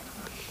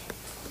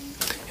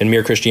 In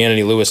Mere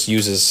Christianity, Lewis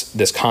uses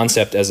this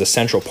concept as a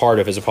central part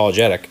of his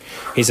apologetic.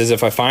 He says,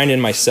 if I find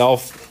in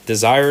myself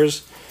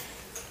desires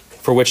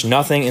for which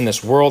nothing in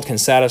this world can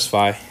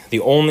satisfy, the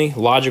only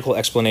logical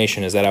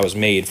explanation is that I was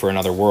made for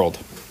another world.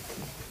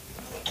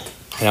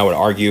 And I would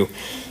argue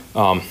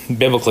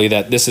biblically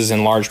that this is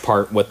in large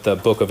part what the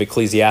book of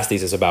Ecclesiastes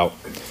is about.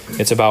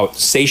 It's about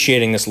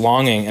satiating this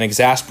longing and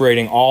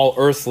exasperating all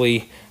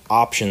earthly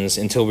options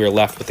until we are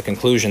left with the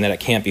conclusion that it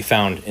can't be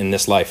found in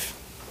this life.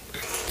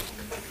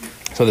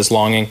 So this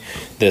longing,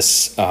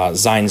 this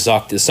Sein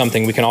Zucht, is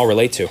something we can all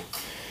relate to.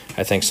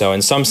 I think so.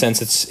 In some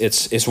sense,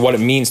 it's what it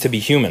means to be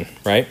human,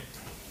 right?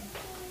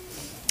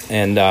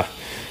 And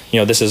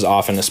this is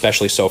often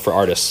especially so for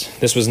artists.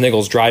 This was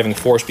Niggle's driving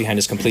force behind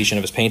his completion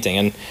of his painting.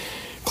 And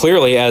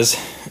clearly, as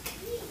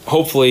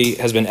hopefully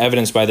has been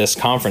evidenced by this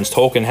conference,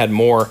 Tolkien had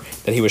more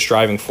that he was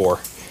striving for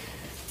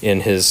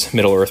in his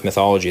Middle-earth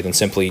mythology than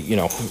simply,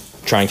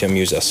 trying to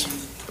amuse us.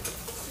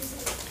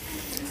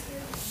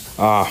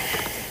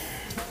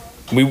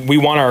 We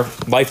want our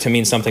life to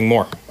mean something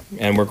more,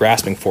 and we're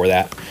grasping for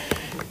that.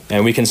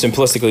 And we can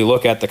simplistically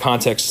look at the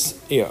context,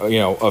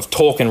 of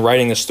Tolkien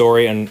writing the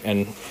story and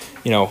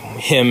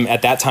him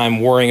at that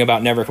time worrying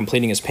about never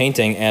completing his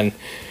painting, and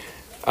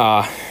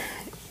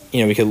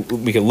we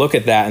could look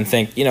at that and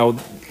think,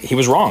 he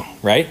was wrong,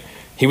 right?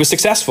 He was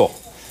successful.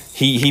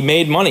 He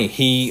made money.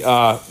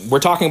 We're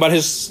talking about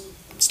his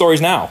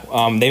stories now.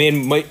 They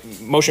made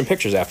motion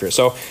pictures after it.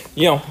 So,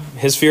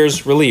 his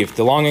fears relieved,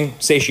 the longing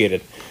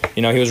satiated.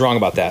 He was wrong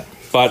about that.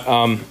 But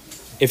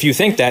if you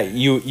think that,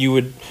 you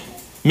would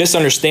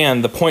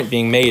misunderstand the point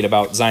being made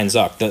about Sein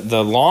Zucht.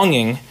 The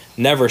longing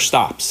never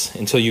stops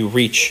until you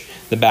reach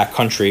the back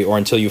country or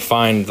until you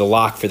find the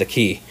lock for the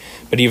key.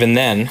 But even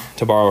then,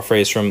 to borrow a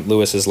phrase from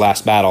Lewis's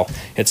Last Battle,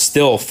 it's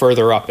still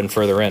further up and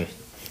further in.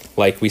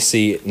 Like we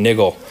see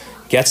Niggle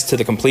gets to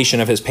the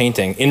completion of his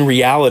painting in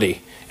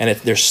reality, and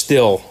they're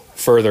still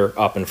further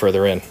up and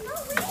further in.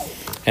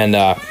 And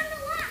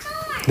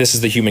this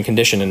is the human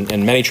condition,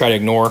 and many try to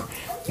ignore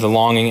the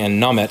longing and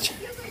numb it,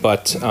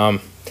 but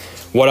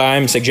what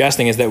I'm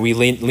suggesting is that we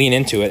lean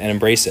into it and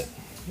embrace it.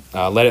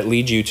 Let it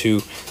lead you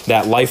to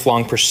that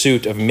lifelong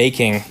pursuit of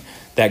making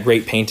that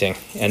great painting.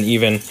 And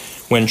even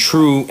when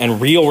true and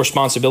real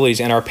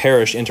responsibilities in our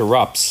parish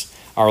interrupts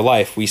our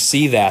life, we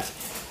see that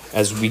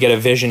as we get a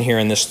vision here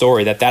in this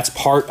story, that's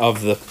part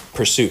of the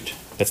pursuit.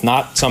 It's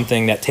not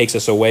something that takes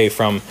us away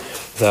from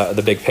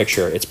the big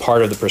picture. It's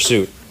part of the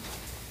pursuit.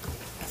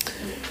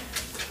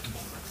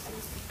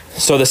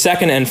 So the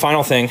second and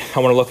final thing I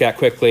want to look at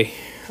quickly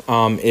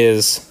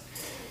is,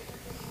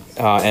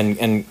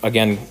 and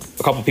again,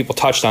 a couple people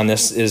touched on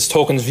this, is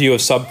Tolkien's view of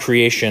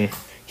subcreation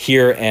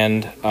here,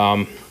 and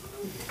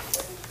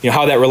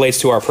how that relates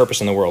to our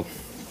purpose in the world.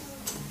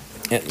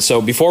 And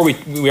so before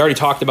we already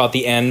talked about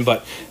the end,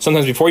 but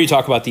sometimes before you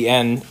talk about the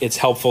end, it's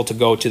helpful to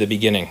go to the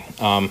beginning.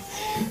 And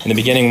the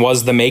beginning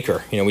was the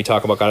maker. We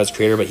talk about God as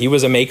creator, but he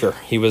was a maker.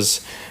 He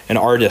was an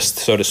artist,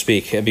 so to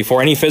speak. And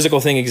before any physical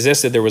thing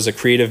existed, there was a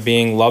creative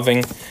being,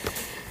 loving,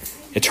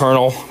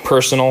 eternal,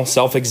 personal,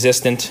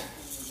 self-existent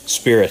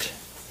spirit,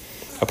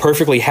 a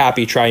perfectly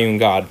happy triune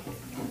God.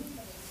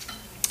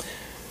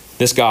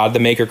 This God, the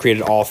maker,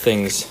 created all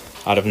things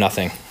out of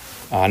nothing,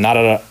 not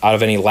out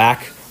of any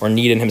lack or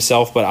need in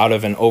himself, but out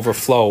of an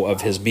overflow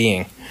of his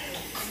being.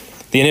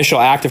 The initial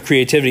act of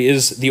creativity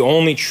is the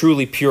only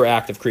truly pure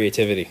act of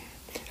creativity.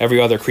 Every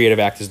other creative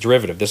act is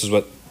derivative. This is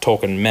what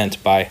Tolkien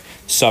meant by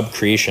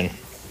subcreation.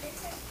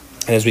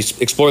 And as we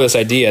explore this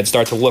idea and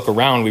start to look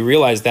around, we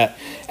realize that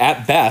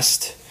at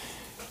best,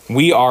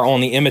 we are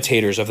only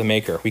imitators of the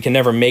maker. We can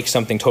never make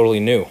something totally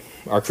new.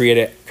 Our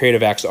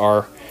creative acts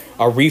are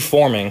a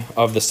reforming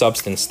of the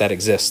substance that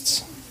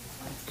exists.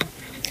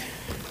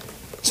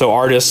 So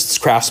artists,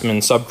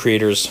 craftsmen,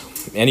 sub-creators,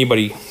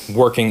 anybody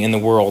working in the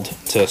world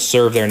to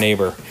serve their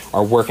neighbor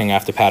are working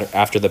after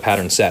the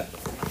pattern set.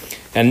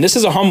 And this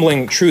is a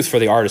humbling truth for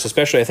the artist,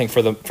 especially I think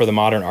for the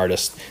modern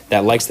artist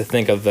that likes to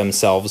think of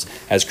themselves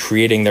as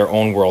creating their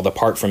own world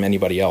apart from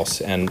anybody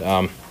else. And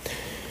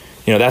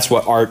that's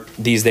what art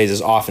these days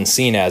is often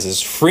seen as,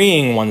 is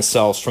freeing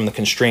oneself from the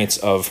constraints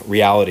of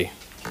reality.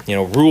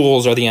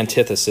 Rules are the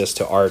antithesis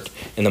to art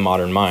in the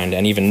modern mind,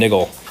 and even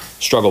Niggle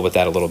struggled with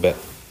that a little bit.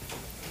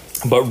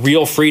 But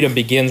real freedom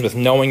begins with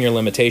knowing your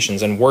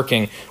limitations and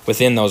working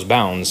within those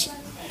bounds.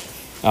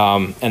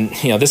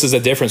 And this is the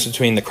difference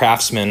between the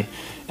craftsman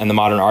and the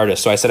modern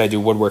artist. So I said I do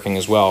woodworking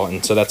as well,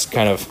 and so that's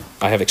kind of,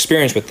 I have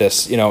experience with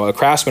this. A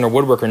craftsman or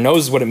woodworker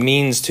knows what it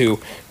means to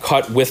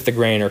cut with the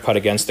grain or cut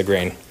against the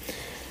grain.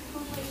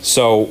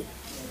 So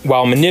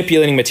while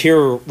manipulating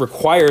material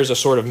requires a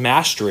sort of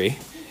mastery,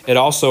 it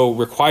also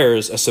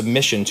requires a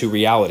submission to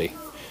reality.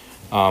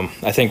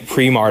 I think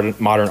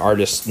pre-modern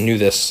artists knew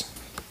this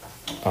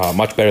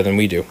much better than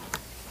we do.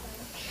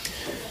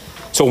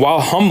 So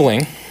while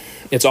humbling,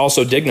 it's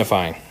also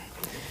dignifying.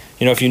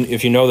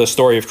 If you know the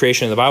story of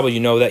creation in the Bible, you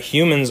know that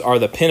humans are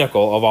the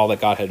pinnacle of all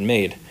that God had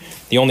made.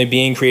 The only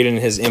being created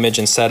in his image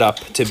and set up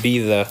to be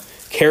the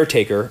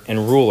caretaker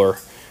and ruler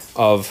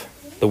of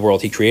the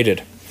world he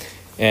created.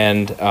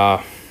 And,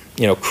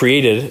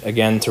 created,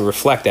 again, to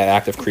reflect that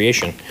act of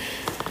creation.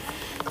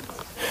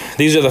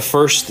 These are the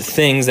first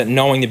things that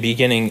knowing the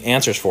beginning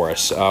answers for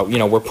us.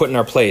 We're put in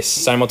our place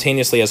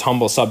simultaneously as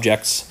humble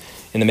subjects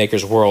in the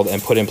Maker's world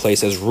and put in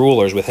place as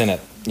rulers within it.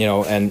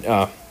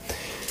 Many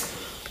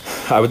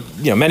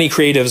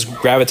creatives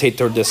gravitate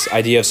toward this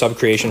idea of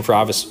subcreation for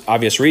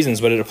obvious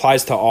reasons, but it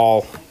applies to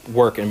all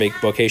work and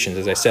vocations,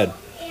 as I said.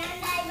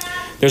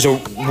 There's a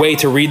way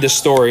to read this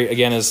story,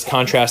 again, as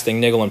contrasting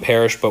Niggle and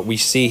Parrish, but we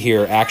see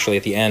here actually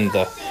at the end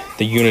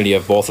the unity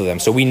of both of them.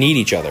 So we need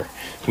each other.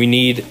 We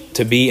need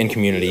to be in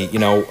community.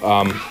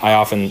 I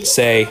often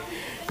say,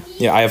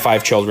 I have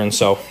 5 children,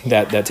 so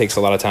that takes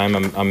a lot of time.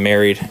 I'm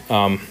married.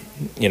 I'm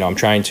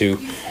trying to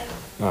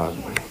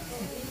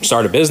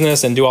start a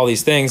business and do all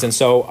these things, and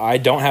so I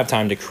don't have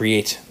time to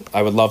create.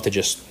 I would love to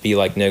just be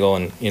like Niggle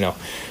and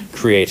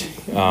create,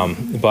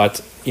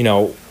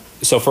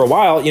 so for a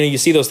while you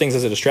see those things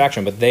as a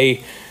distraction, but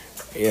they,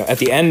 at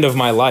the end of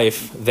my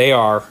life, they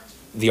are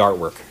the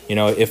artwork.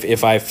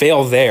 If I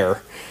fail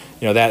there,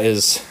 that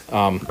is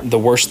the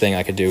worst thing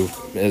I could do,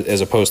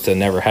 as opposed to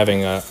never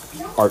having a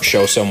art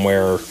show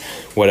somewhere or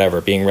whatever,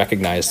 being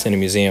recognized in a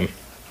museum.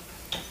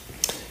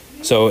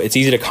 So it's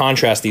easy to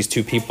contrast these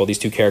two people, these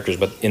two characters,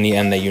 but in the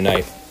end they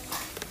unite.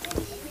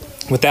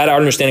 With that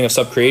understanding of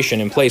subcreation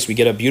in place, we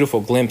get a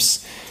beautiful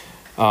glimpse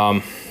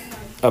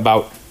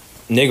about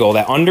Niggle,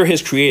 that under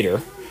his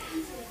creator,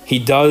 he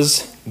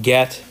does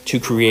get to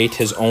create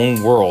his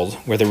own world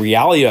where the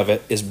reality of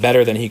it is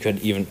better than he could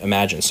even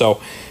imagine.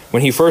 So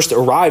when he first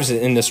arrives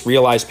in this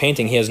realized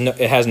painting,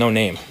 it has no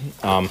name.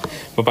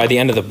 But by the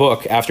end of the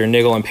book, after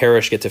Niggle and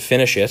Parrish get to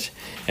finish it,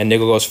 and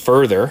Niggle goes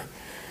further,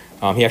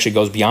 he actually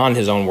goes beyond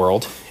his own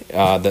world.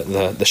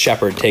 The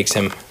shepherd takes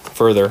him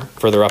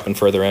further up and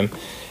further in.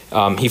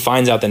 He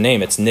finds out the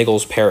name. It's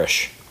Niggle's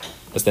Parish.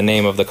 That's the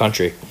name of the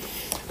country.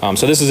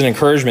 So this is an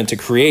encouragement to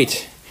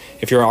create,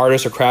 if you're an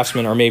artist or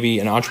craftsman or maybe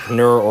an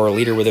entrepreneur or a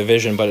leader with a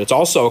vision, but it's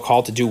also a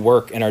call to do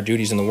work in our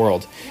duties in the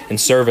world, in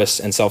service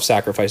and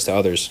self-sacrifice to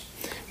others.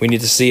 We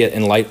need to see it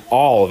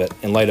all of it,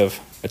 in light of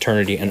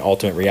eternity and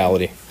ultimate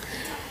reality.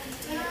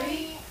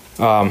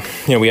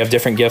 We have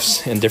different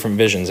gifts and different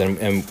visions,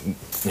 and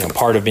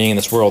part of being in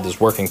this world is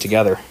working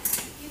together.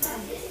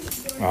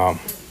 And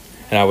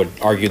I would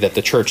argue that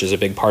the church is a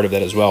big part of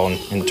that as well,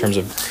 in terms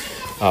of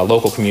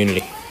local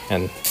community.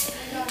 And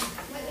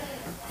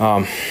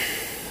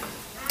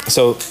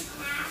so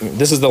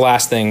this is the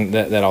last thing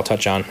that I'll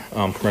touch on.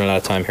 Running out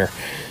of time here.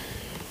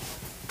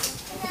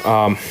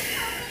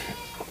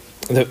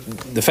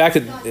 The fact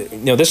that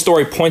this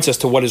story points us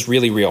to what is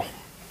really real.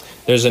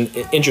 There's an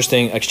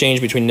interesting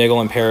exchange between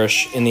Niggle and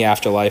Parrish in the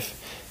afterlife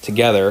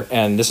together,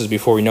 and this is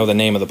before we know the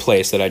name of the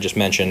place that I just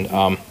mentioned.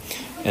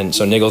 And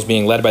so Niggle's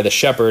being led by the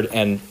shepherd,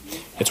 and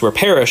it's where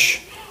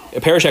Parrish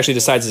actually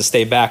decides to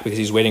stay back because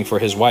he's waiting for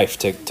his wife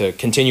to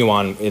continue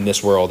on in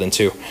this world, and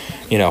to,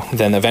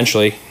 then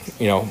eventually,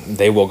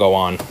 they will go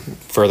on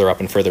further up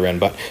and further in.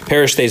 But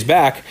Parrish stays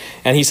back,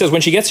 and he says, when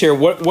she gets here,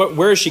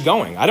 where is she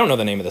going? I don't know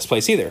the name of this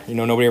place either.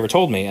 Nobody ever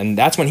told me. And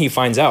that's when he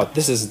finds out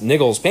this is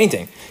Niggle's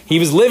painting. He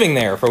was living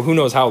there for who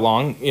knows how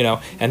long,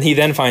 and he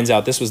then finds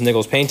out this was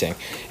Niggle's painting.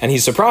 And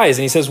he's surprised,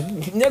 and he says,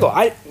 Niggle,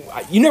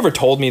 you never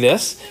told me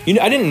this.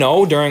 I didn't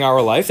know during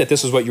our life that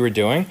this was what you were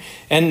doing.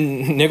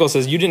 And Niggle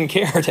says, you didn't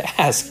care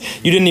to ask.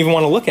 You didn't even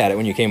want to look at it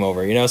when you came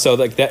over, So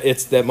like that,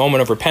 it's that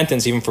moment of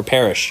repentance even for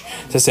Parrish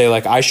to say,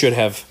 like, I should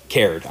have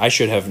cared. I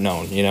should have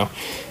known,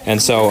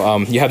 And so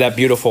you have that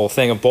beautiful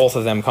thing of both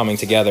of them coming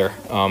together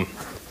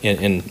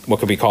in what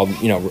could be called,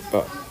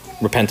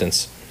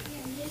 repentance.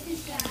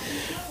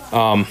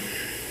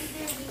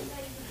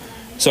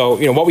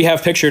 So, what we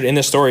have pictured in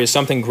this story is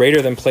something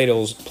greater than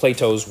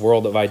Plato's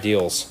world of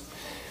ideals.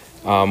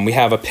 We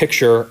have a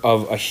picture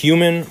of a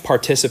human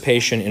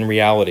participation in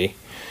reality,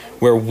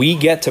 where we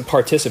get to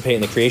participate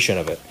in the creation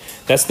of it.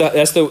 That's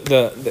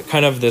the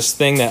kind of this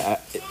thing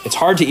that it's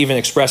hard to even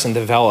express and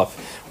develop,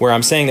 where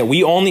I'm saying that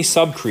we only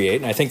subcreate,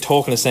 and I think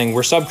Tolkien is saying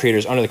we're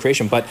subcreators under the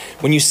creation, but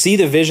when you see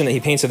the vision that he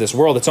paints of this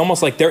world, it's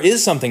almost like there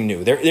is something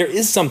new. There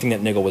is something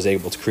that Niggle was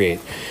able to create.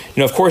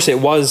 Of course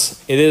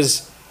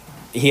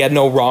he had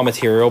no raw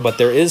material, but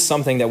there is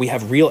something that we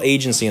have real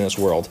agency in this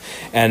world.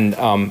 And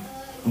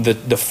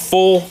the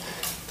full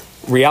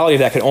reality of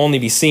that could only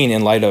be seen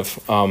in light of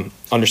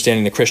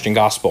understanding the Christian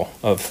gospel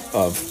of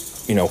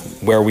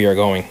where we are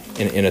going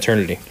in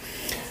eternity.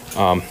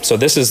 So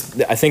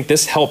I think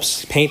this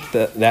helps paint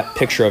that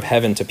picture of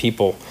heaven to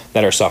people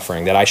that are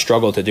suffering, that I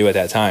struggled to do at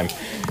that time,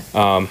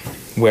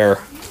 where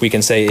we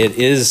can say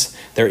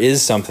there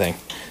is something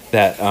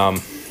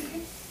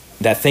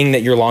that thing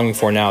that you're longing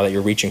for now, that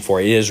you're reaching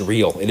for, it is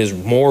real. It is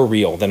more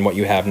real than what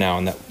you have now,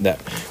 and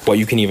that what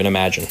you can even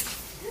imagine.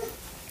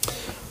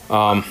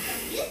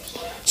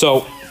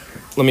 So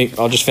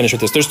I'll just finish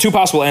with this. There's two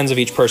possible ends of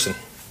each person,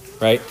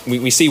 right?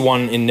 We see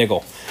one in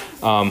Niggle.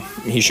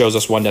 He shows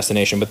us one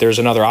destination, but there's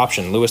another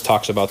option. Lewis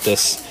talks about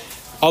this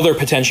other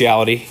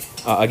potentiality,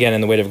 again,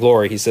 in The Weight of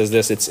Glory. He says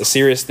this: it's a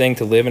serious thing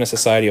to live in a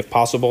society of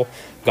possible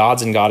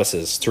gods and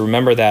goddesses, to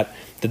remember that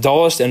the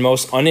dullest and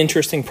most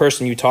uninteresting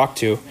person you talk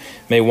to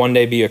may one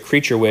day be a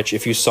creature which,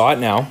 if you saw it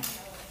now,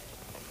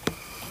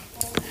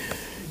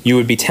 you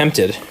would be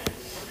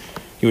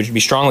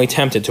strongly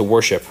tempted to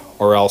worship,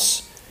 or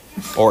else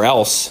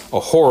a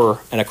horror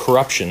and a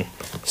corruption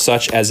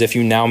such as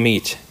you now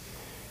meet,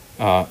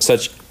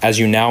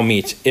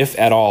 if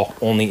at all,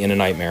 only in a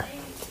nightmare.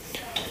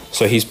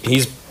 So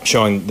he's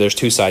showing there's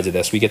two sides of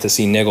this. We get to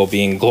see Niggle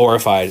being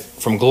glorified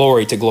from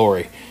glory to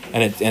glory,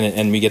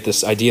 and we get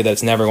this idea that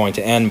it's never going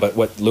to end. But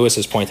what Lewis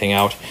is pointing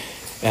out,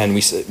 and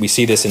we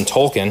see this in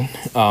Tolkien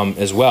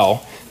as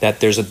well, that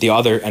there's the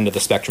other end of the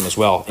spectrum as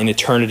well, in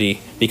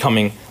eternity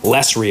becoming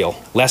less real,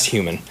 less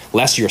human,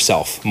 less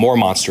yourself, more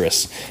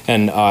monstrous.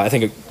 And I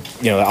think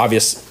the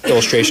obvious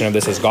illustration of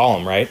this is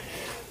Gollum, right?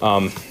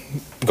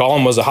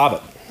 Gollum was a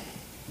hobbit.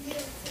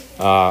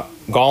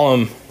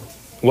 Gollum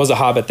was a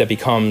hobbit that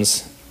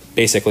becomes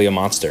basically a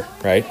monster,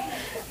 right?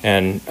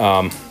 And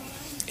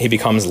he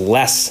becomes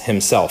less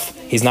himself.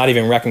 He's not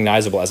even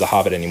recognizable as a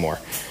hobbit anymore.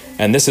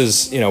 And this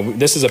is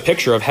a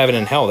picture of heaven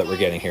and hell that we're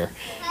getting here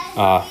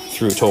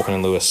through Tolkien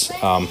and Lewis.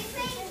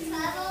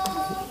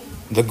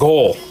 The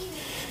goal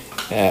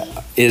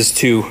is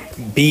to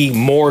be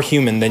more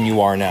human than you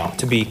are now,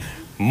 to be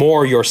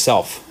more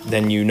yourself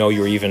than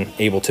you're even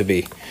able to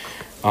be.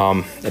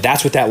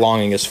 That's what that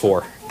longing is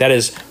for. That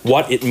is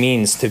what it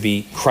means to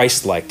be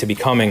Christ-like, to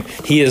becoming.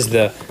 He is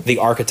the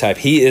archetype.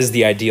 He is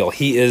the ideal.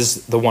 He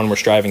is the one we're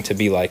striving to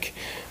be like.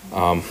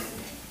 I'll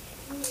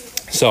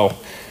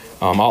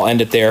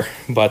end it there,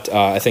 but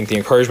I think the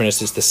encouragement is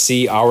just to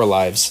see our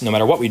lives, no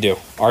matter what we do,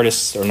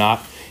 artists or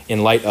not,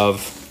 in light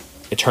of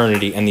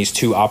eternity and these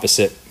two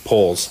opposite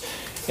poles.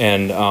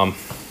 And,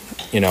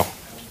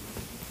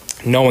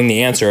 knowing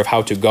the answer of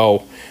how to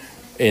go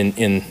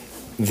in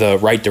the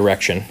right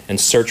direction and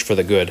search for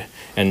the good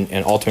and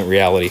ultimate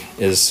reality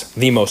is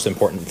the most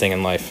important thing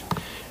in life.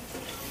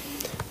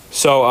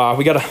 So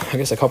we got, I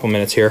guess, a couple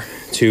minutes here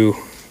to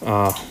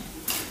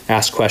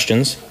ask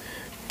questions,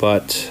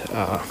 but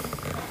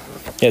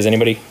does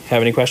anybody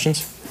have any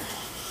questions?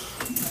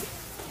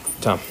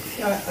 Tom?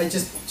 Yeah, I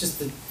just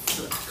the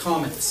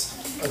comments.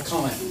 A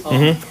comment.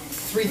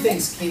 Three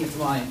things came to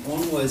mind.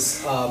 One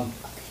was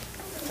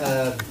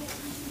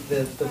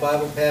the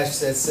Bible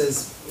passage that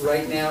says,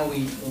 "Right now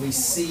we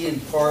see in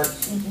part,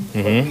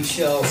 but we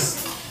shall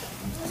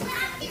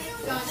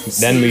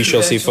then we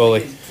shall see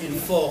fully in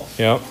full."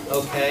 Yep.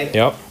 Okay.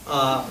 Yep.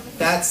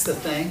 That's the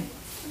thing.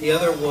 The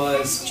other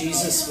was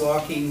Jesus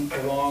walking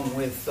along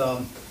with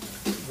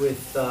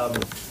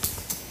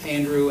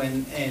Andrew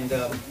and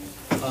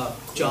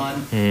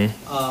John,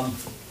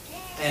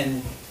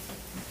 and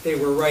they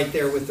were right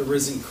there with the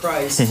risen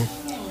Christ,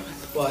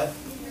 but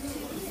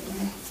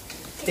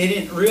they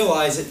didn't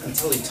realize it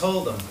until he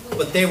told them.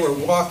 But they were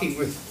walking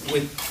with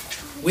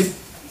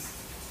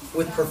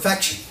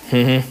perfection.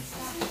 And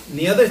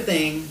the other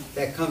thing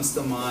that comes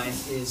to mind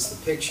is the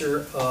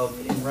picture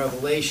in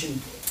Revelation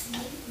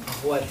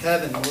of what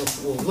heaven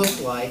will look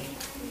like,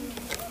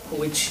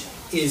 which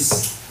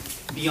is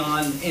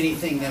beyond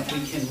anything that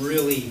we can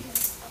really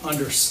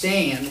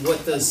understand.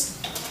 What does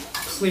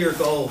clear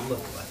gold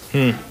look like?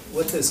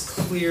 What does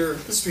clear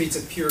streets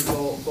of pure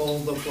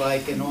gold look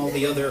like, and all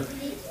the other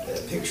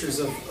pictures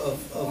of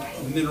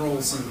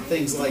minerals and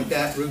things like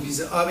that,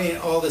 rubies, I mean,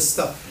 all this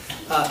stuff.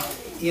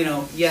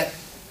 Yet,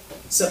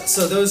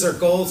 so those are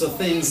goals of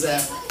things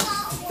that,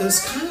 those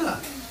kind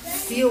of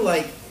feel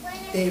like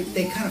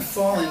they kind of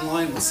fall in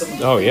line with some of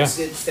the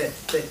things that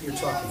you're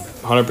talking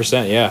about.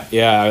 100%,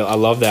 yeah. I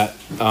love that.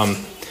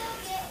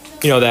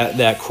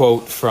 That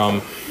quote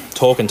from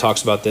Tolkien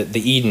talks about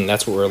the Eden.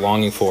 That's what we're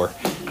longing for.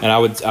 And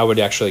I would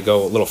actually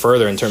go a little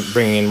further in terms of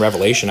bringing in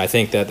Revelation. I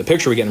think that the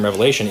picture we get in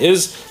Revelation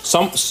is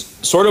some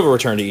sort of a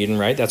return to Eden,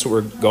 right? That's what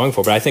we're going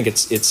for. But I think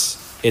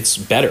it's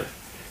better,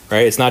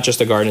 right? It's not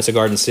just a garden; it's a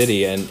garden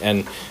city.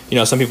 And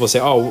some people say,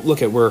 "Oh,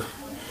 look at we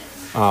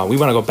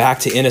want to go back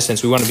to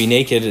innocence. We want to be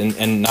naked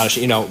and not,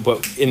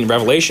 But in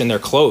Revelation, they're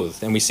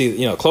clothed, and we see,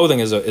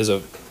 clothing is a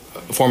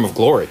form of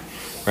glory,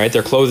 right?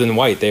 They're clothed in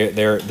white.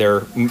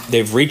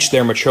 They've reached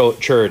their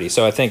maturity.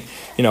 So I think,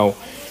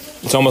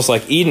 it's almost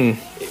like Eden.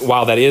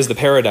 While that is the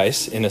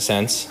paradise in a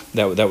sense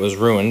that was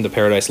ruined, the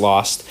paradise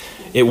lost,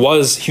 it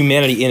was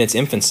humanity in its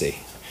infancy.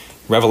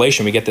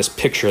 Revelation, we get this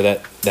picture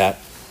that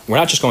we're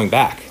not just going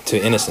back to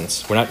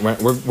innocence.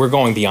 We're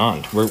going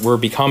beyond. We're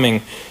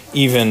becoming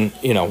even,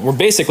 we're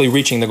basically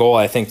reaching the goal,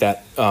 I think,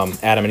 that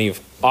Adam and Eve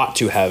ought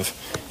to have,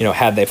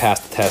 had they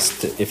passed the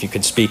test, if you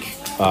could speak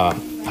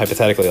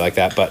hypothetically like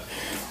that. But,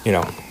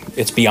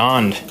 it's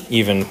beyond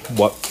even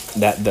what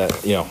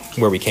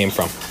where we came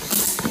from.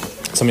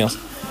 Somebody else?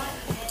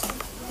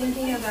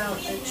 Thinking about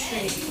the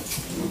tree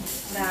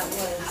that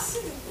was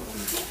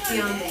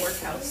beyond the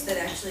workhouse that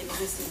actually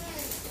existed.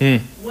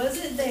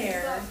 Was it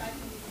there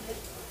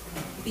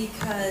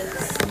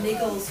because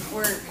Niggle's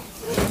work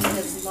in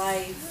his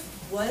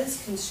life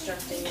was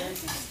constructing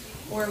it,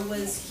 or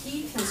was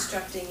he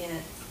constructing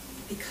it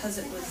because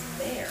it was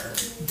there?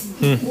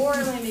 Or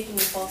am I making a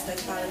false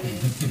dichotomy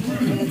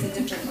and it's a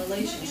different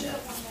relationship?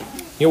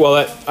 Yeah, well,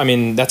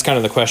 that's kind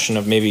of the question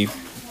of maybe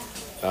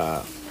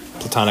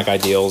Platonic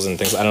ideals and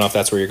things. I don't know if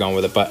that's where you're going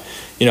with it, but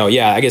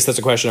I guess that's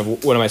a question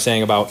of what am I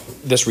saying about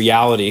this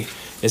reality?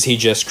 Is he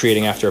just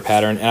creating after a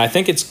pattern? And I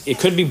think it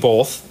could be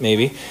both,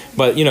 maybe.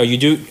 But you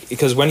do,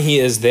 because when he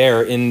is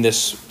there in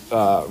this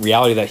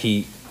reality that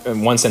he,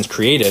 in one sense,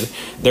 created,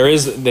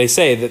 they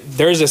say that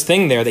there is this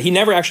thing there that he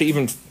never actually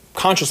even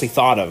consciously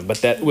thought of,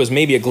 but that was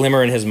maybe a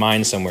glimmer in his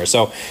mind somewhere.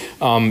 So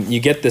you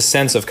get this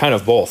sense of kind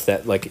of both,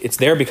 that like it's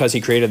there because he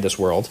created this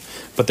world,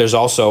 but there's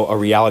also a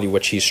reality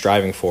which he's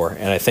striving for.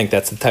 And I think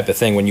that's the type of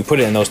thing, when you put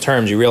it in those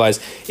terms, you realize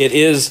it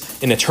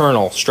is an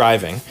eternal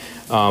striving.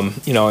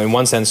 In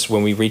one sense,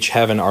 when we reach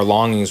heaven, our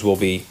longings will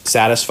be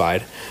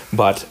satisfied,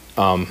 but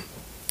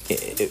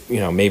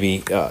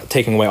maybe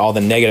taking away all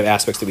the negative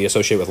aspects that we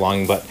associate with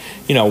longing. But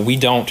we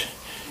don't.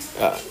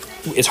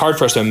 It's hard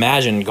for us to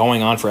imagine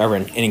going on forever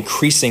and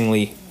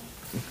increasingly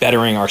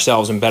bettering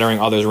ourselves and bettering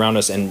others around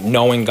us and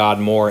knowing God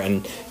more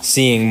and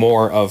seeing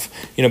more of,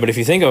 but if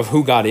you think of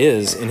who God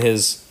is in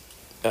his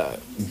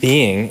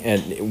being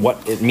and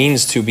what it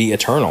means to be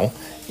eternal,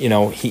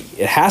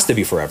 it has to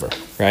be forever,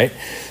 right?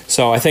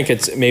 So I think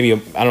it's maybe, I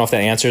don't know if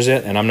that answers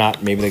it, and I'm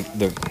not maybe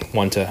the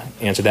one to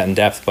answer that in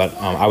depth, but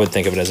I would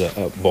think of it as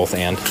a both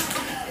and.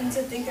 And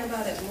to think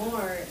about it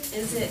more,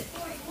 is it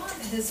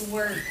his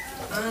work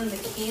on the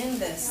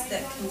canvas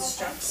that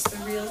constructs the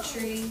real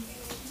tree?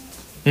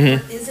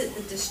 Or is it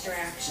the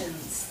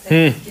distractions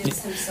that he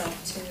gives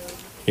himself to?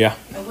 Yeah.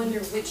 I wonder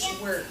which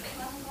work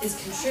is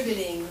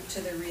contributing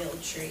to the real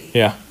tree.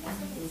 Yeah.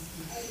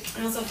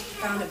 I also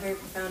found it very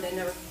profound. I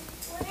never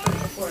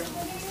heard before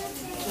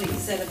what you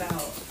said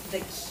about the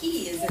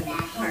key is in the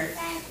heart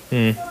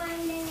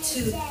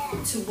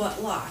to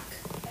what lock?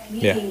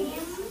 Meaning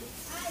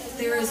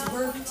there is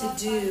work to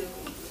do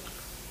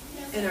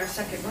in our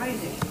second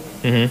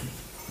rising.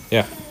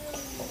 Yeah.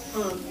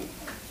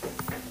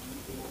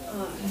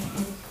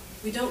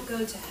 We don't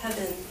go to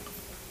heaven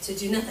to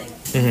do nothing.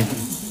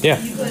 Yeah.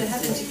 You go to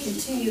heaven to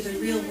continue the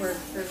real work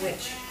for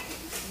which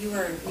you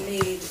are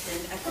made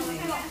and echoing.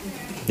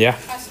 Yeah.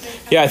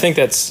 Yeah, I think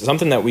that's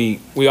something that we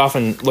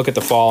often look at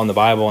the fall in the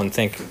Bible and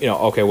think,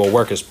 okay, well,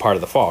 work is part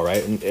of the fall,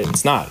 right? And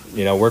it's not.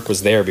 Work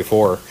was there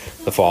before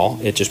the fall.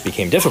 It just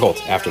became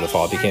difficult after the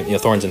fall. It became,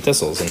 thorns and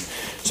thistles. And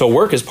so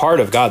work is part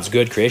of God's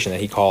good creation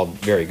that he called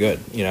very good,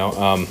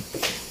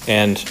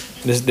 and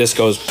this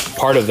goes,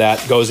 part of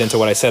that goes into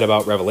what I said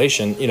about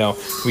Revelation.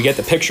 We get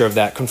the picture of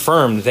that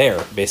confirmed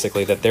there,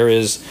 basically, that there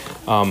is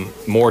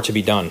more to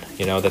be done,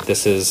 that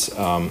this is,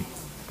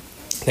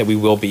 that we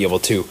will be able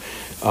to,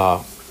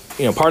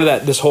 part of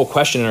that, this whole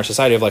question in our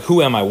society of like,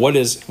 who am I? What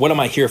am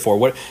I here for?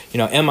 What,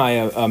 am I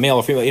a male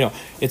or female?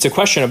 It's a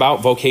question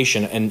about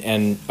vocation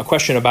and a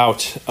question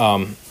about,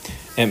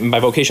 and by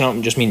vocation, I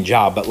don't just mean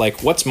job, but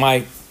like, what's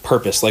my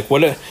purpose? Like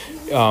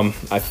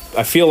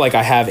I feel like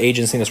I have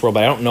agency in this world,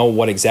 but I don't know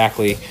what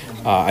exactly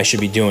I should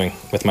be doing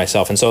with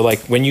myself. And so like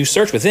when you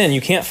search within, you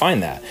can't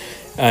find that.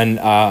 And,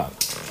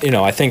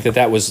 I think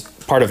that was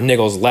part of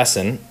Niggle's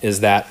lesson,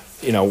 is that,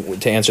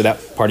 to answer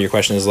that part of your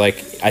question, is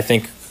like, I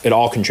think it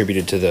all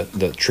contributed to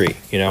the tree,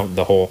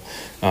 the whole,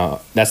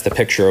 that's the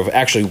picture of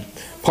actually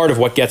part of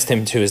what gets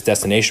him to his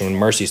destination when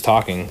Mercy's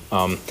talking.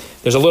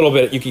 There's a little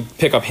bit, you could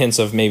pick up hints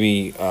of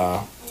maybe,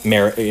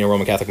 merit,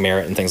 Roman Catholic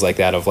merit and things like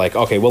that, of like,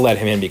 okay, we'll let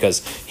him in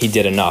because he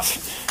did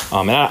enough.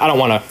 And I don't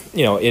want to,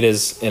 it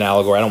is an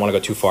allegory. I don't want to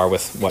go too far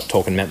with what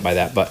Tolkien meant by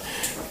that, but,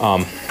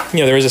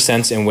 there is a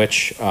sense in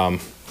which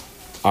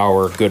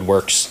our good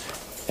works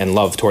and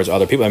love towards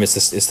other people, it's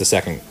the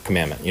second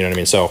commandment, you know what I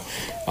mean? So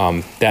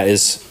that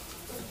is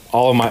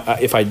all of my,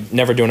 if I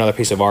never do another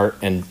piece of art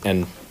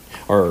and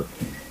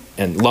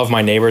love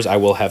my neighbors, I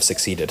will have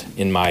succeeded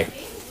in my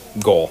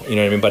goal, you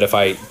know what I mean? But if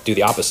I do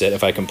the opposite,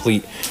 if I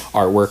complete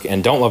artwork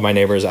and don't love my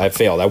neighbors, I've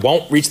failed. I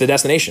won't reach the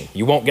destination.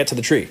 You won't get to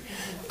the tree,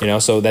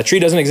 so that tree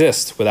doesn't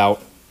exist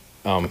without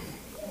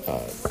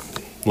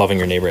loving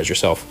your neighbor as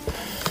yourself.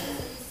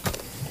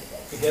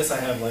 I guess I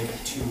have like a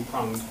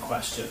two-pronged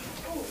question.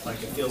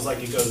 Like, it feels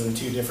like it goes in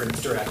two different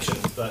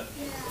directions, but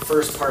the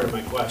first part of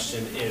my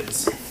question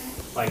is,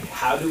 like,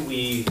 how do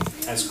we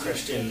as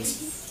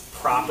Christians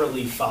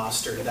properly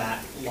foster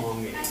that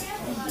longing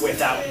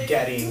without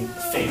getting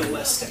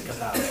fatalistic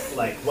about it?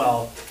 Like,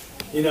 well,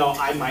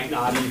 I might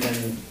not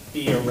even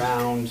be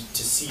around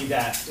to see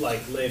that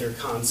like later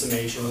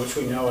consummation, which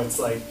we know it's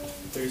like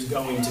there's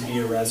going to be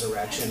a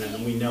resurrection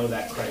and we know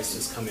that Christ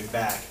is coming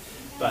back.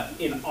 But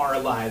in our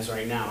lives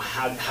right now,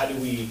 how do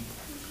we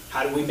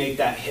make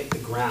that hit the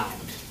ground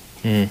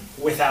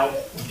without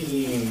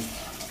being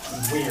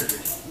weird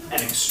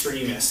and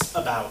extremist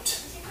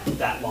about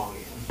that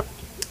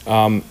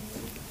longing?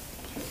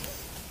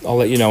 I'll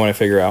let you know when I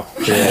figure out.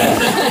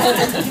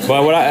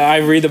 But what I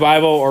read the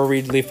Bible or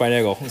read Leaf by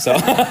Niggle. So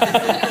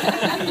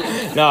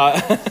no.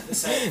 The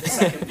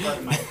second part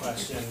of my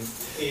question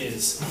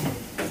is,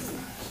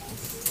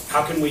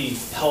 how can we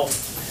help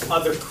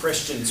other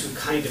Christians who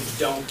kind of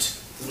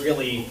don't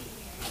really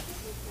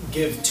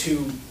give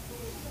two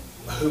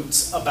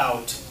hoots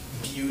about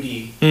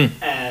beauty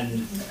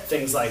and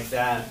things like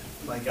that?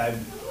 Like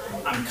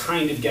I'm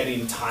kind of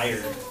getting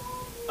tired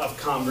of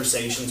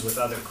conversations with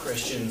other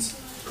Christians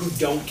who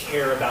don't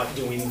care about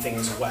doing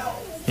things well.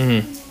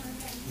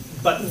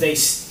 But there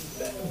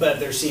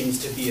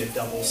seems to be a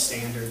double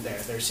standard there.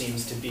 There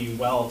seems to be,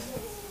 well,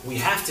 we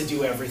have to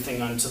do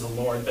everything unto the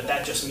Lord, but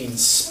that just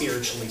means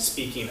spiritually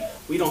speaking.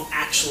 We don't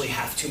actually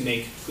have to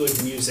make good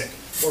music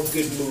or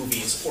good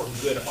movies or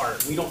good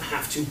art. We don't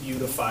have to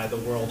beautify the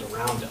world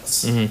around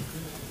us.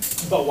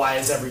 But why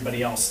is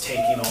everybody else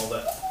taking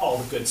all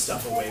the good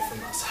stuff away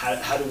from us?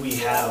 How do we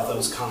have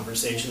those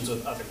conversations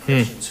with other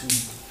Christians who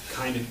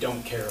kind of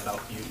don't care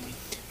about beauty?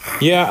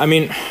 Yeah, I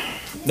mean,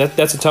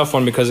 that's a tough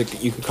one because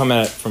you could come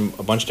at it from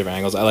a bunch of different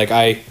angles.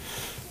 I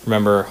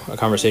remember a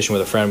conversation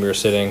with a friend. We were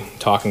sitting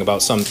talking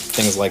about some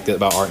things like that,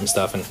 about art and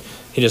stuff, and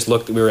he just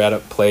looked. We were at a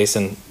place,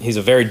 and he's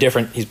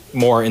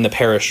more in the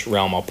parish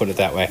realm. I'll put it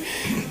that way.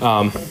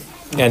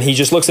 And he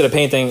just looks at a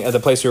painting at the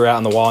place we were at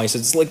on the wall, and he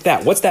says, "It's like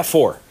that. What's that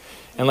for?"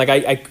 And like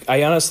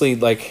I honestly,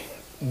 like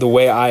the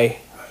way I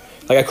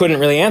couldn't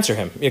really answer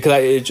him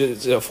because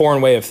it's a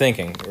foreign way of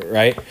thinking,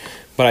 right?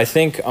 But I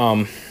think,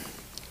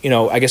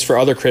 I guess for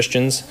other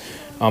Christians,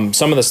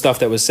 some of the stuff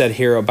that was said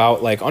here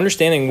about like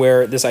understanding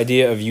where this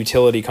idea of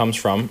utility comes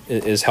from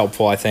is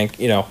helpful. I think,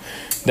 that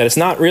it's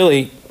not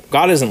really,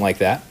 God isn't like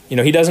that.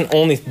 He doesn't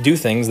only do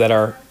things that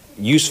are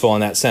useful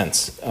in that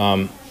sense.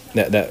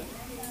 That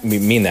we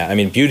mean that. I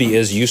mean, beauty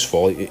is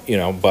useful,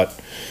 but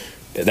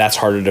that's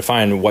harder to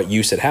define what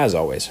use it has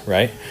always,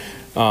 right?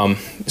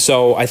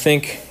 So I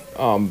think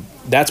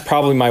that's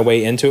probably my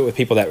way into it with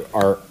people that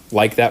are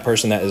like that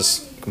person that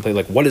is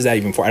completely like, what is that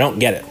even for? I don't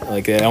get it.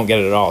 Like, I don't get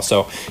it at all.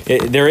 So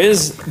there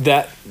is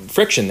that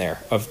friction there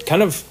of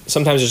kind of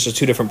sometimes it's just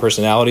two different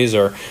personalities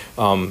or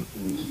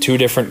two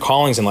different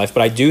callings in life.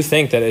 But I do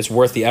think that it's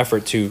worth the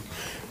effort to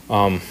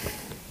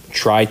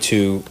try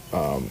to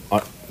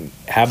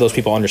have those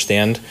people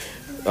understand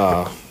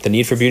the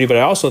need for beauty. But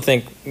I also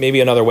think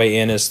maybe another way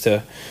in is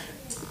to,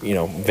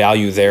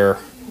 value their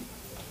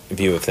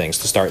view of things,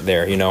 to start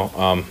there,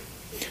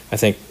 I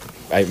think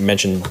I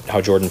mentioned how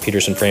Jordan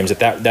Peterson frames it.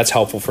 That's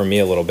helpful for me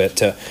a little bit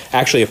to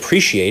actually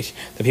appreciate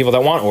the people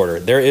that want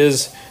order.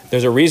 There's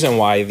a reason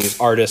why these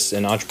artists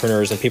and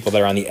entrepreneurs and people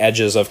that are on the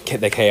edges of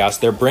the chaos,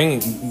 their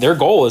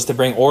goal is to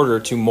bring order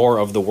to more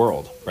of the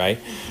world, right?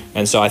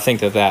 And so I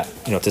think that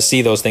to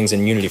see those things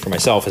in unity for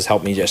myself has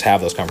helped me just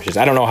have those conversations.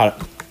 I don't know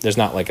there's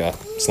not like a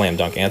slam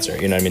dunk answer,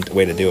 the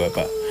way to do it,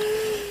 but.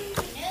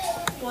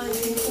 Well, I'm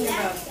thinking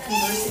about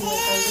conversing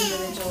with those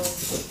individuals.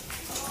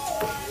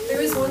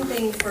 There is one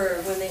thing for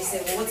when they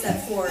say, well, what's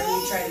that for? And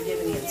you try to give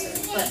an answer.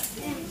 But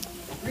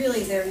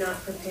really, they're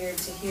not prepared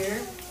to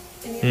hear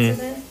an answer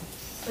then.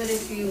 But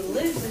if you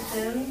live with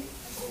them,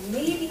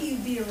 maybe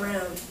you'd be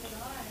around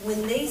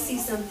when they see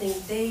something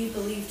they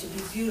believe to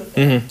be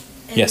beautiful. And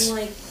yes.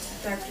 like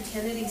Dr.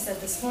 Kennedy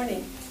said this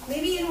morning,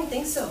 maybe you don't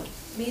think so.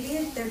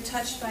 Maybe they're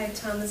touched by a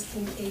Thomas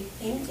Kincaid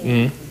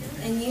painting.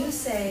 And you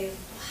say,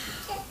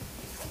 wow,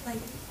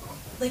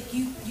 like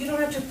you don't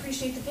have to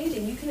appreciate the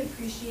painting. You can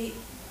appreciate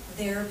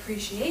their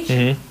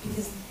appreciation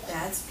because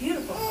that's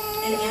beautiful.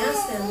 And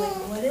ask them, like,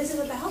 what is it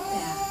about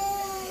that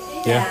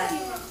that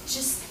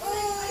just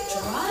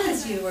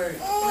draws you, or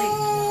like,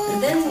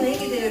 and then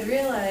maybe they would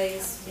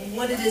realize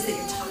what it is that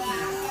you're talking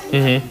about,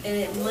 and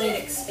it might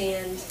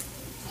expand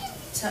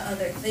to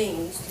other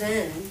things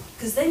then,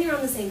 because then you're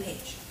on the same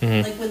page.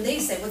 Like when they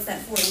say, what's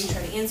that for, and you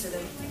try to answer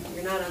them,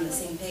 you're not on the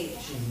same page.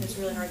 It's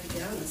really hard to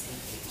get on the same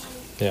page.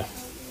 Yeah.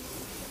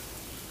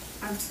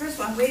 First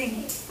of all, I'm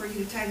waiting for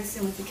you to tie this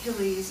in with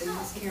Achilles and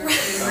his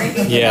character. Right?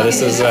 Yeah, this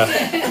is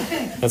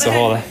that's a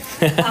whole.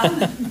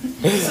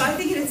 So I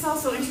think it's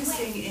also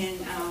interesting in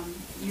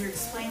you're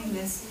explaining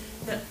this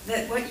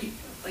that what you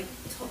like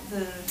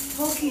the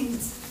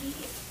Tolkien's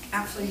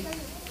actually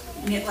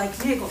like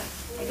Niggle,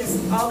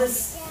 because all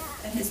this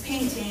and his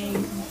painting,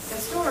 the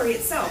story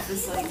itself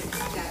is like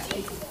that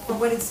for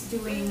what it's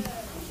doing.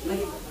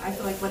 Like I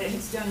feel like what it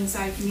has done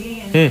inside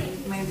me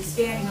and my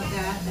understanding of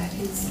that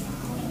is,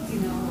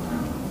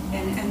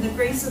 and the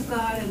grace of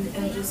God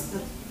and just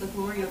the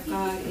glory of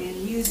God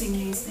in using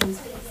these things.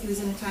 He was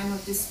in a time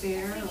of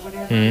despair or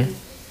whatever.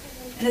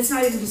 And it's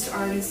not even just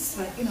artists,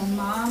 but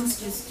moms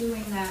just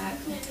doing that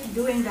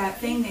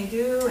thing they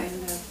do,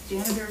 and the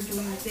janitor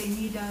doing the thing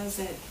he does.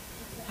 That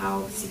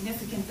how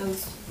significant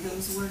those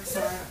works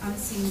are,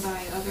 unseen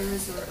by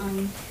others, or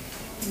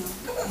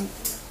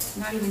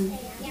not even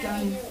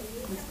done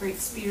with great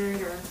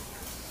spirit or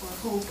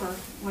hope or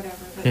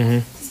whatever. But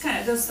just kind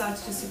of those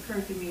thoughts just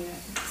occurred to me, that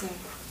it's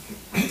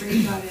how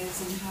great God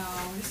is and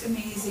how it's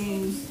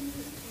amazing.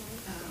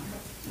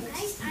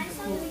 It's kind of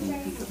cool thing to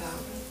think about.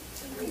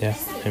 Yeah,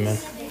 amen.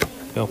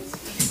 Bill?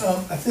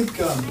 I think,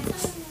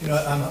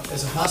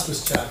 as a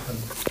hospice chaplain,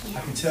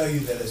 I can tell you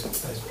that as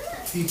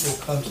people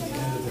come to the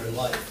end of their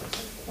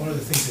life, one of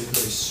the things they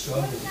really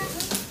struggle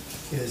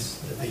with is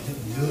that they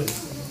didn't do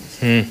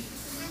anything.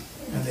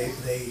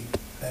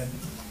 And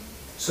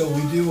so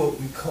we do what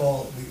we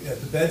call, at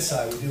the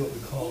bedside, we do what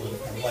we call a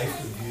life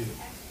review.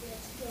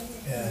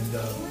 And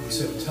we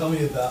say, tell me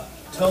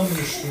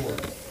your story.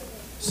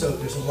 So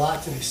there's a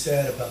lot to be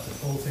said about the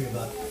whole thing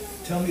about,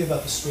 tell me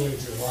about the story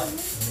of your life.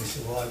 And they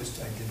say, well, I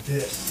did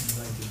this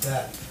and I did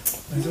that.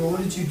 And I said, well,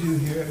 what did you do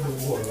here in the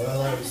war?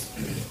 Well, I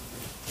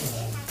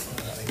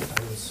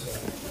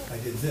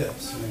did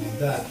this and I did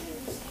that.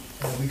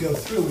 And we go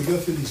through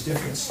these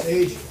different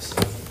stages.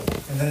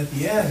 And then at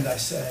the end, I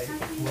say,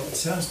 well, it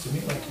sounds to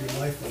me like your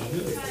life was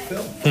really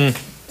fulfilling.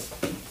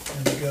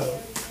 And they go,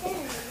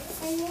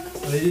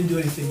 well, they didn't do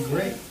anything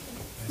great.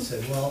 I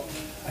said, well,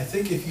 I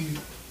think if you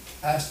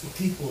ask the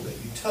people that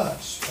you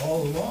touched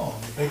all along,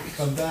 if they could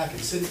come back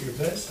and sit at your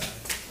bedside,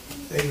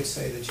 they would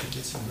say that you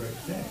did some great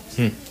things.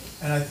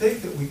 And I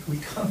think that we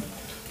come,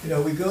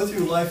 we go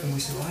through life and we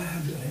say, well, I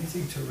haven't done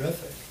anything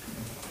terrific.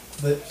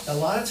 But a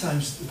lot of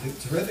times the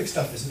terrific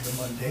stuff is in the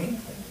mundane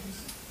things.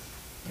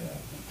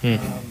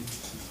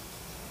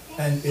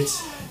 And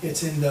it's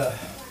in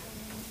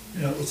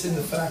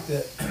the fact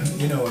that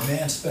a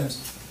man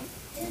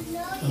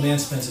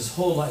spends his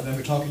whole life. I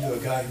remember talking to a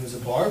guy who was a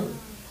barber,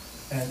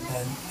 and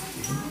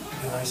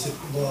I said,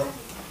 well,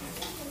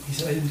 he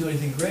said, I didn't do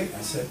anything great.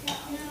 He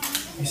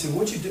said,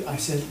 what'd you do? I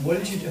said, what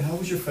did you do? How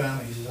was your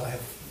family? He says, I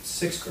have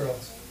 6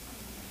 girls.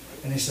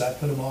 And he said, I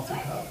put them all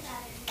through college.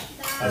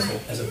 I said,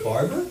 as a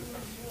barber?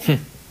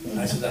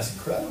 I said, that's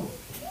incredible.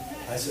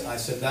 I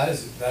said that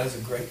is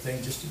a great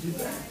thing just to do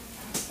that.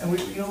 And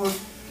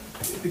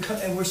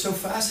we're so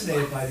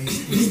fascinated by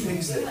these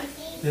things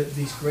that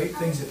these great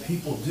things that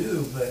people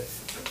do, but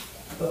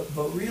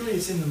really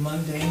it's in the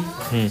mundane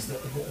things, the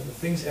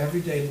things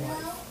everyday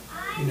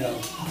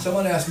life.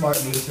 Someone asked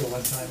Martin Luther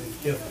one time,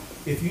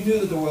 if you knew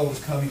that the world was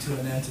coming to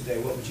an end today,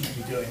 what would you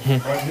be doing?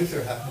 Martin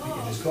Luther happened to be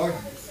in his garden.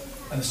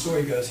 And the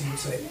story goes, he would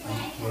say,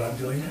 what I'm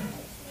doing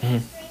now.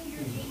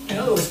 In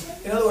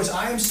other words,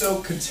 I am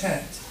so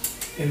content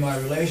in my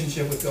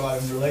relationship with God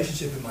and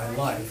relationship in my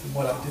life and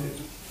what I do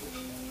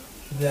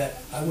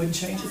that I wouldn't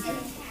change a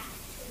thing.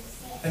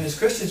 And as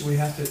Christians, we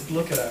have to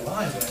look at our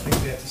lives, and I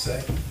think we have to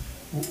say,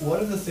 what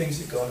are the things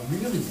that God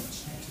really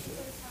wants me to do?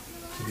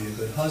 To be a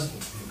good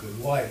husband, to be a good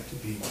wife, to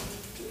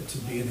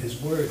be in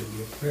His Word, to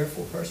be a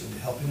prayerful person, to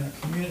help in our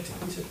community.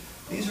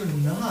 These are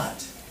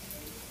not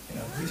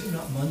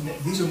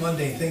mundane. These are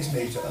mundane things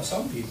maybe to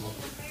some people,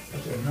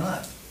 but they're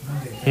not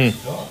mundane things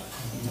to God.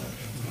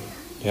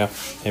 Yeah,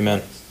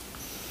 amen.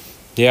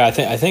 Yeah, I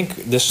think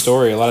this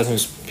story, a lot of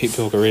times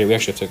people can read it. We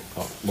actually have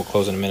to, we'll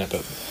close in a minute,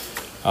 but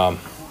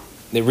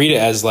they read it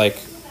as like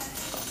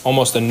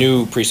almost a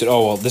new priesthood.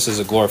 Oh, well, this is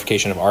a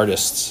glorification of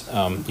artists.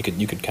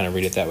 You could kind of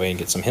read it that way and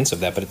get some hints of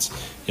that, but it's,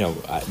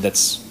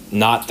 that's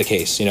not the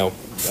case.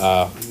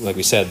 Like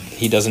we said,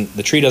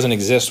 the tree doesn't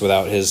exist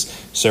without his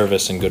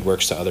service and good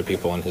works to other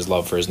people and his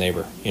love for his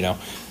neighbor, And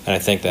I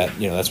think that,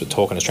 that's what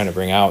Tolkien is trying to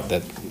bring out,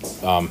 that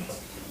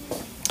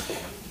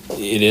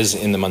it is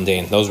in the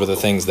mundane. Those were the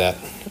things that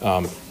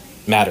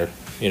mattered,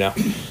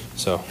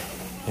 So,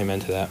 amen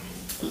to that.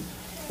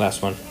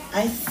 Last one.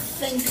 I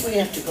think we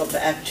have to go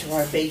back to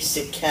our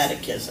basic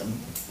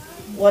catechism.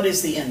 What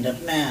is the end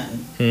of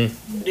man? It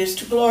is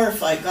to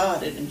glorify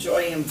God and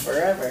enjoy Him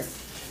forever.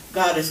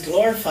 God is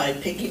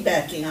glorified,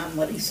 piggybacking on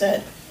what He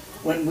said,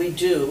 when we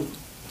do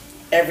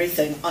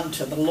everything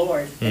unto the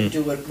Lord and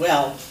do it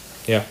well.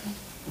 Yeah.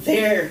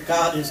 There,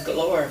 God is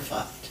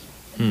glorified.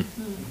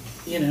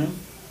 Amen.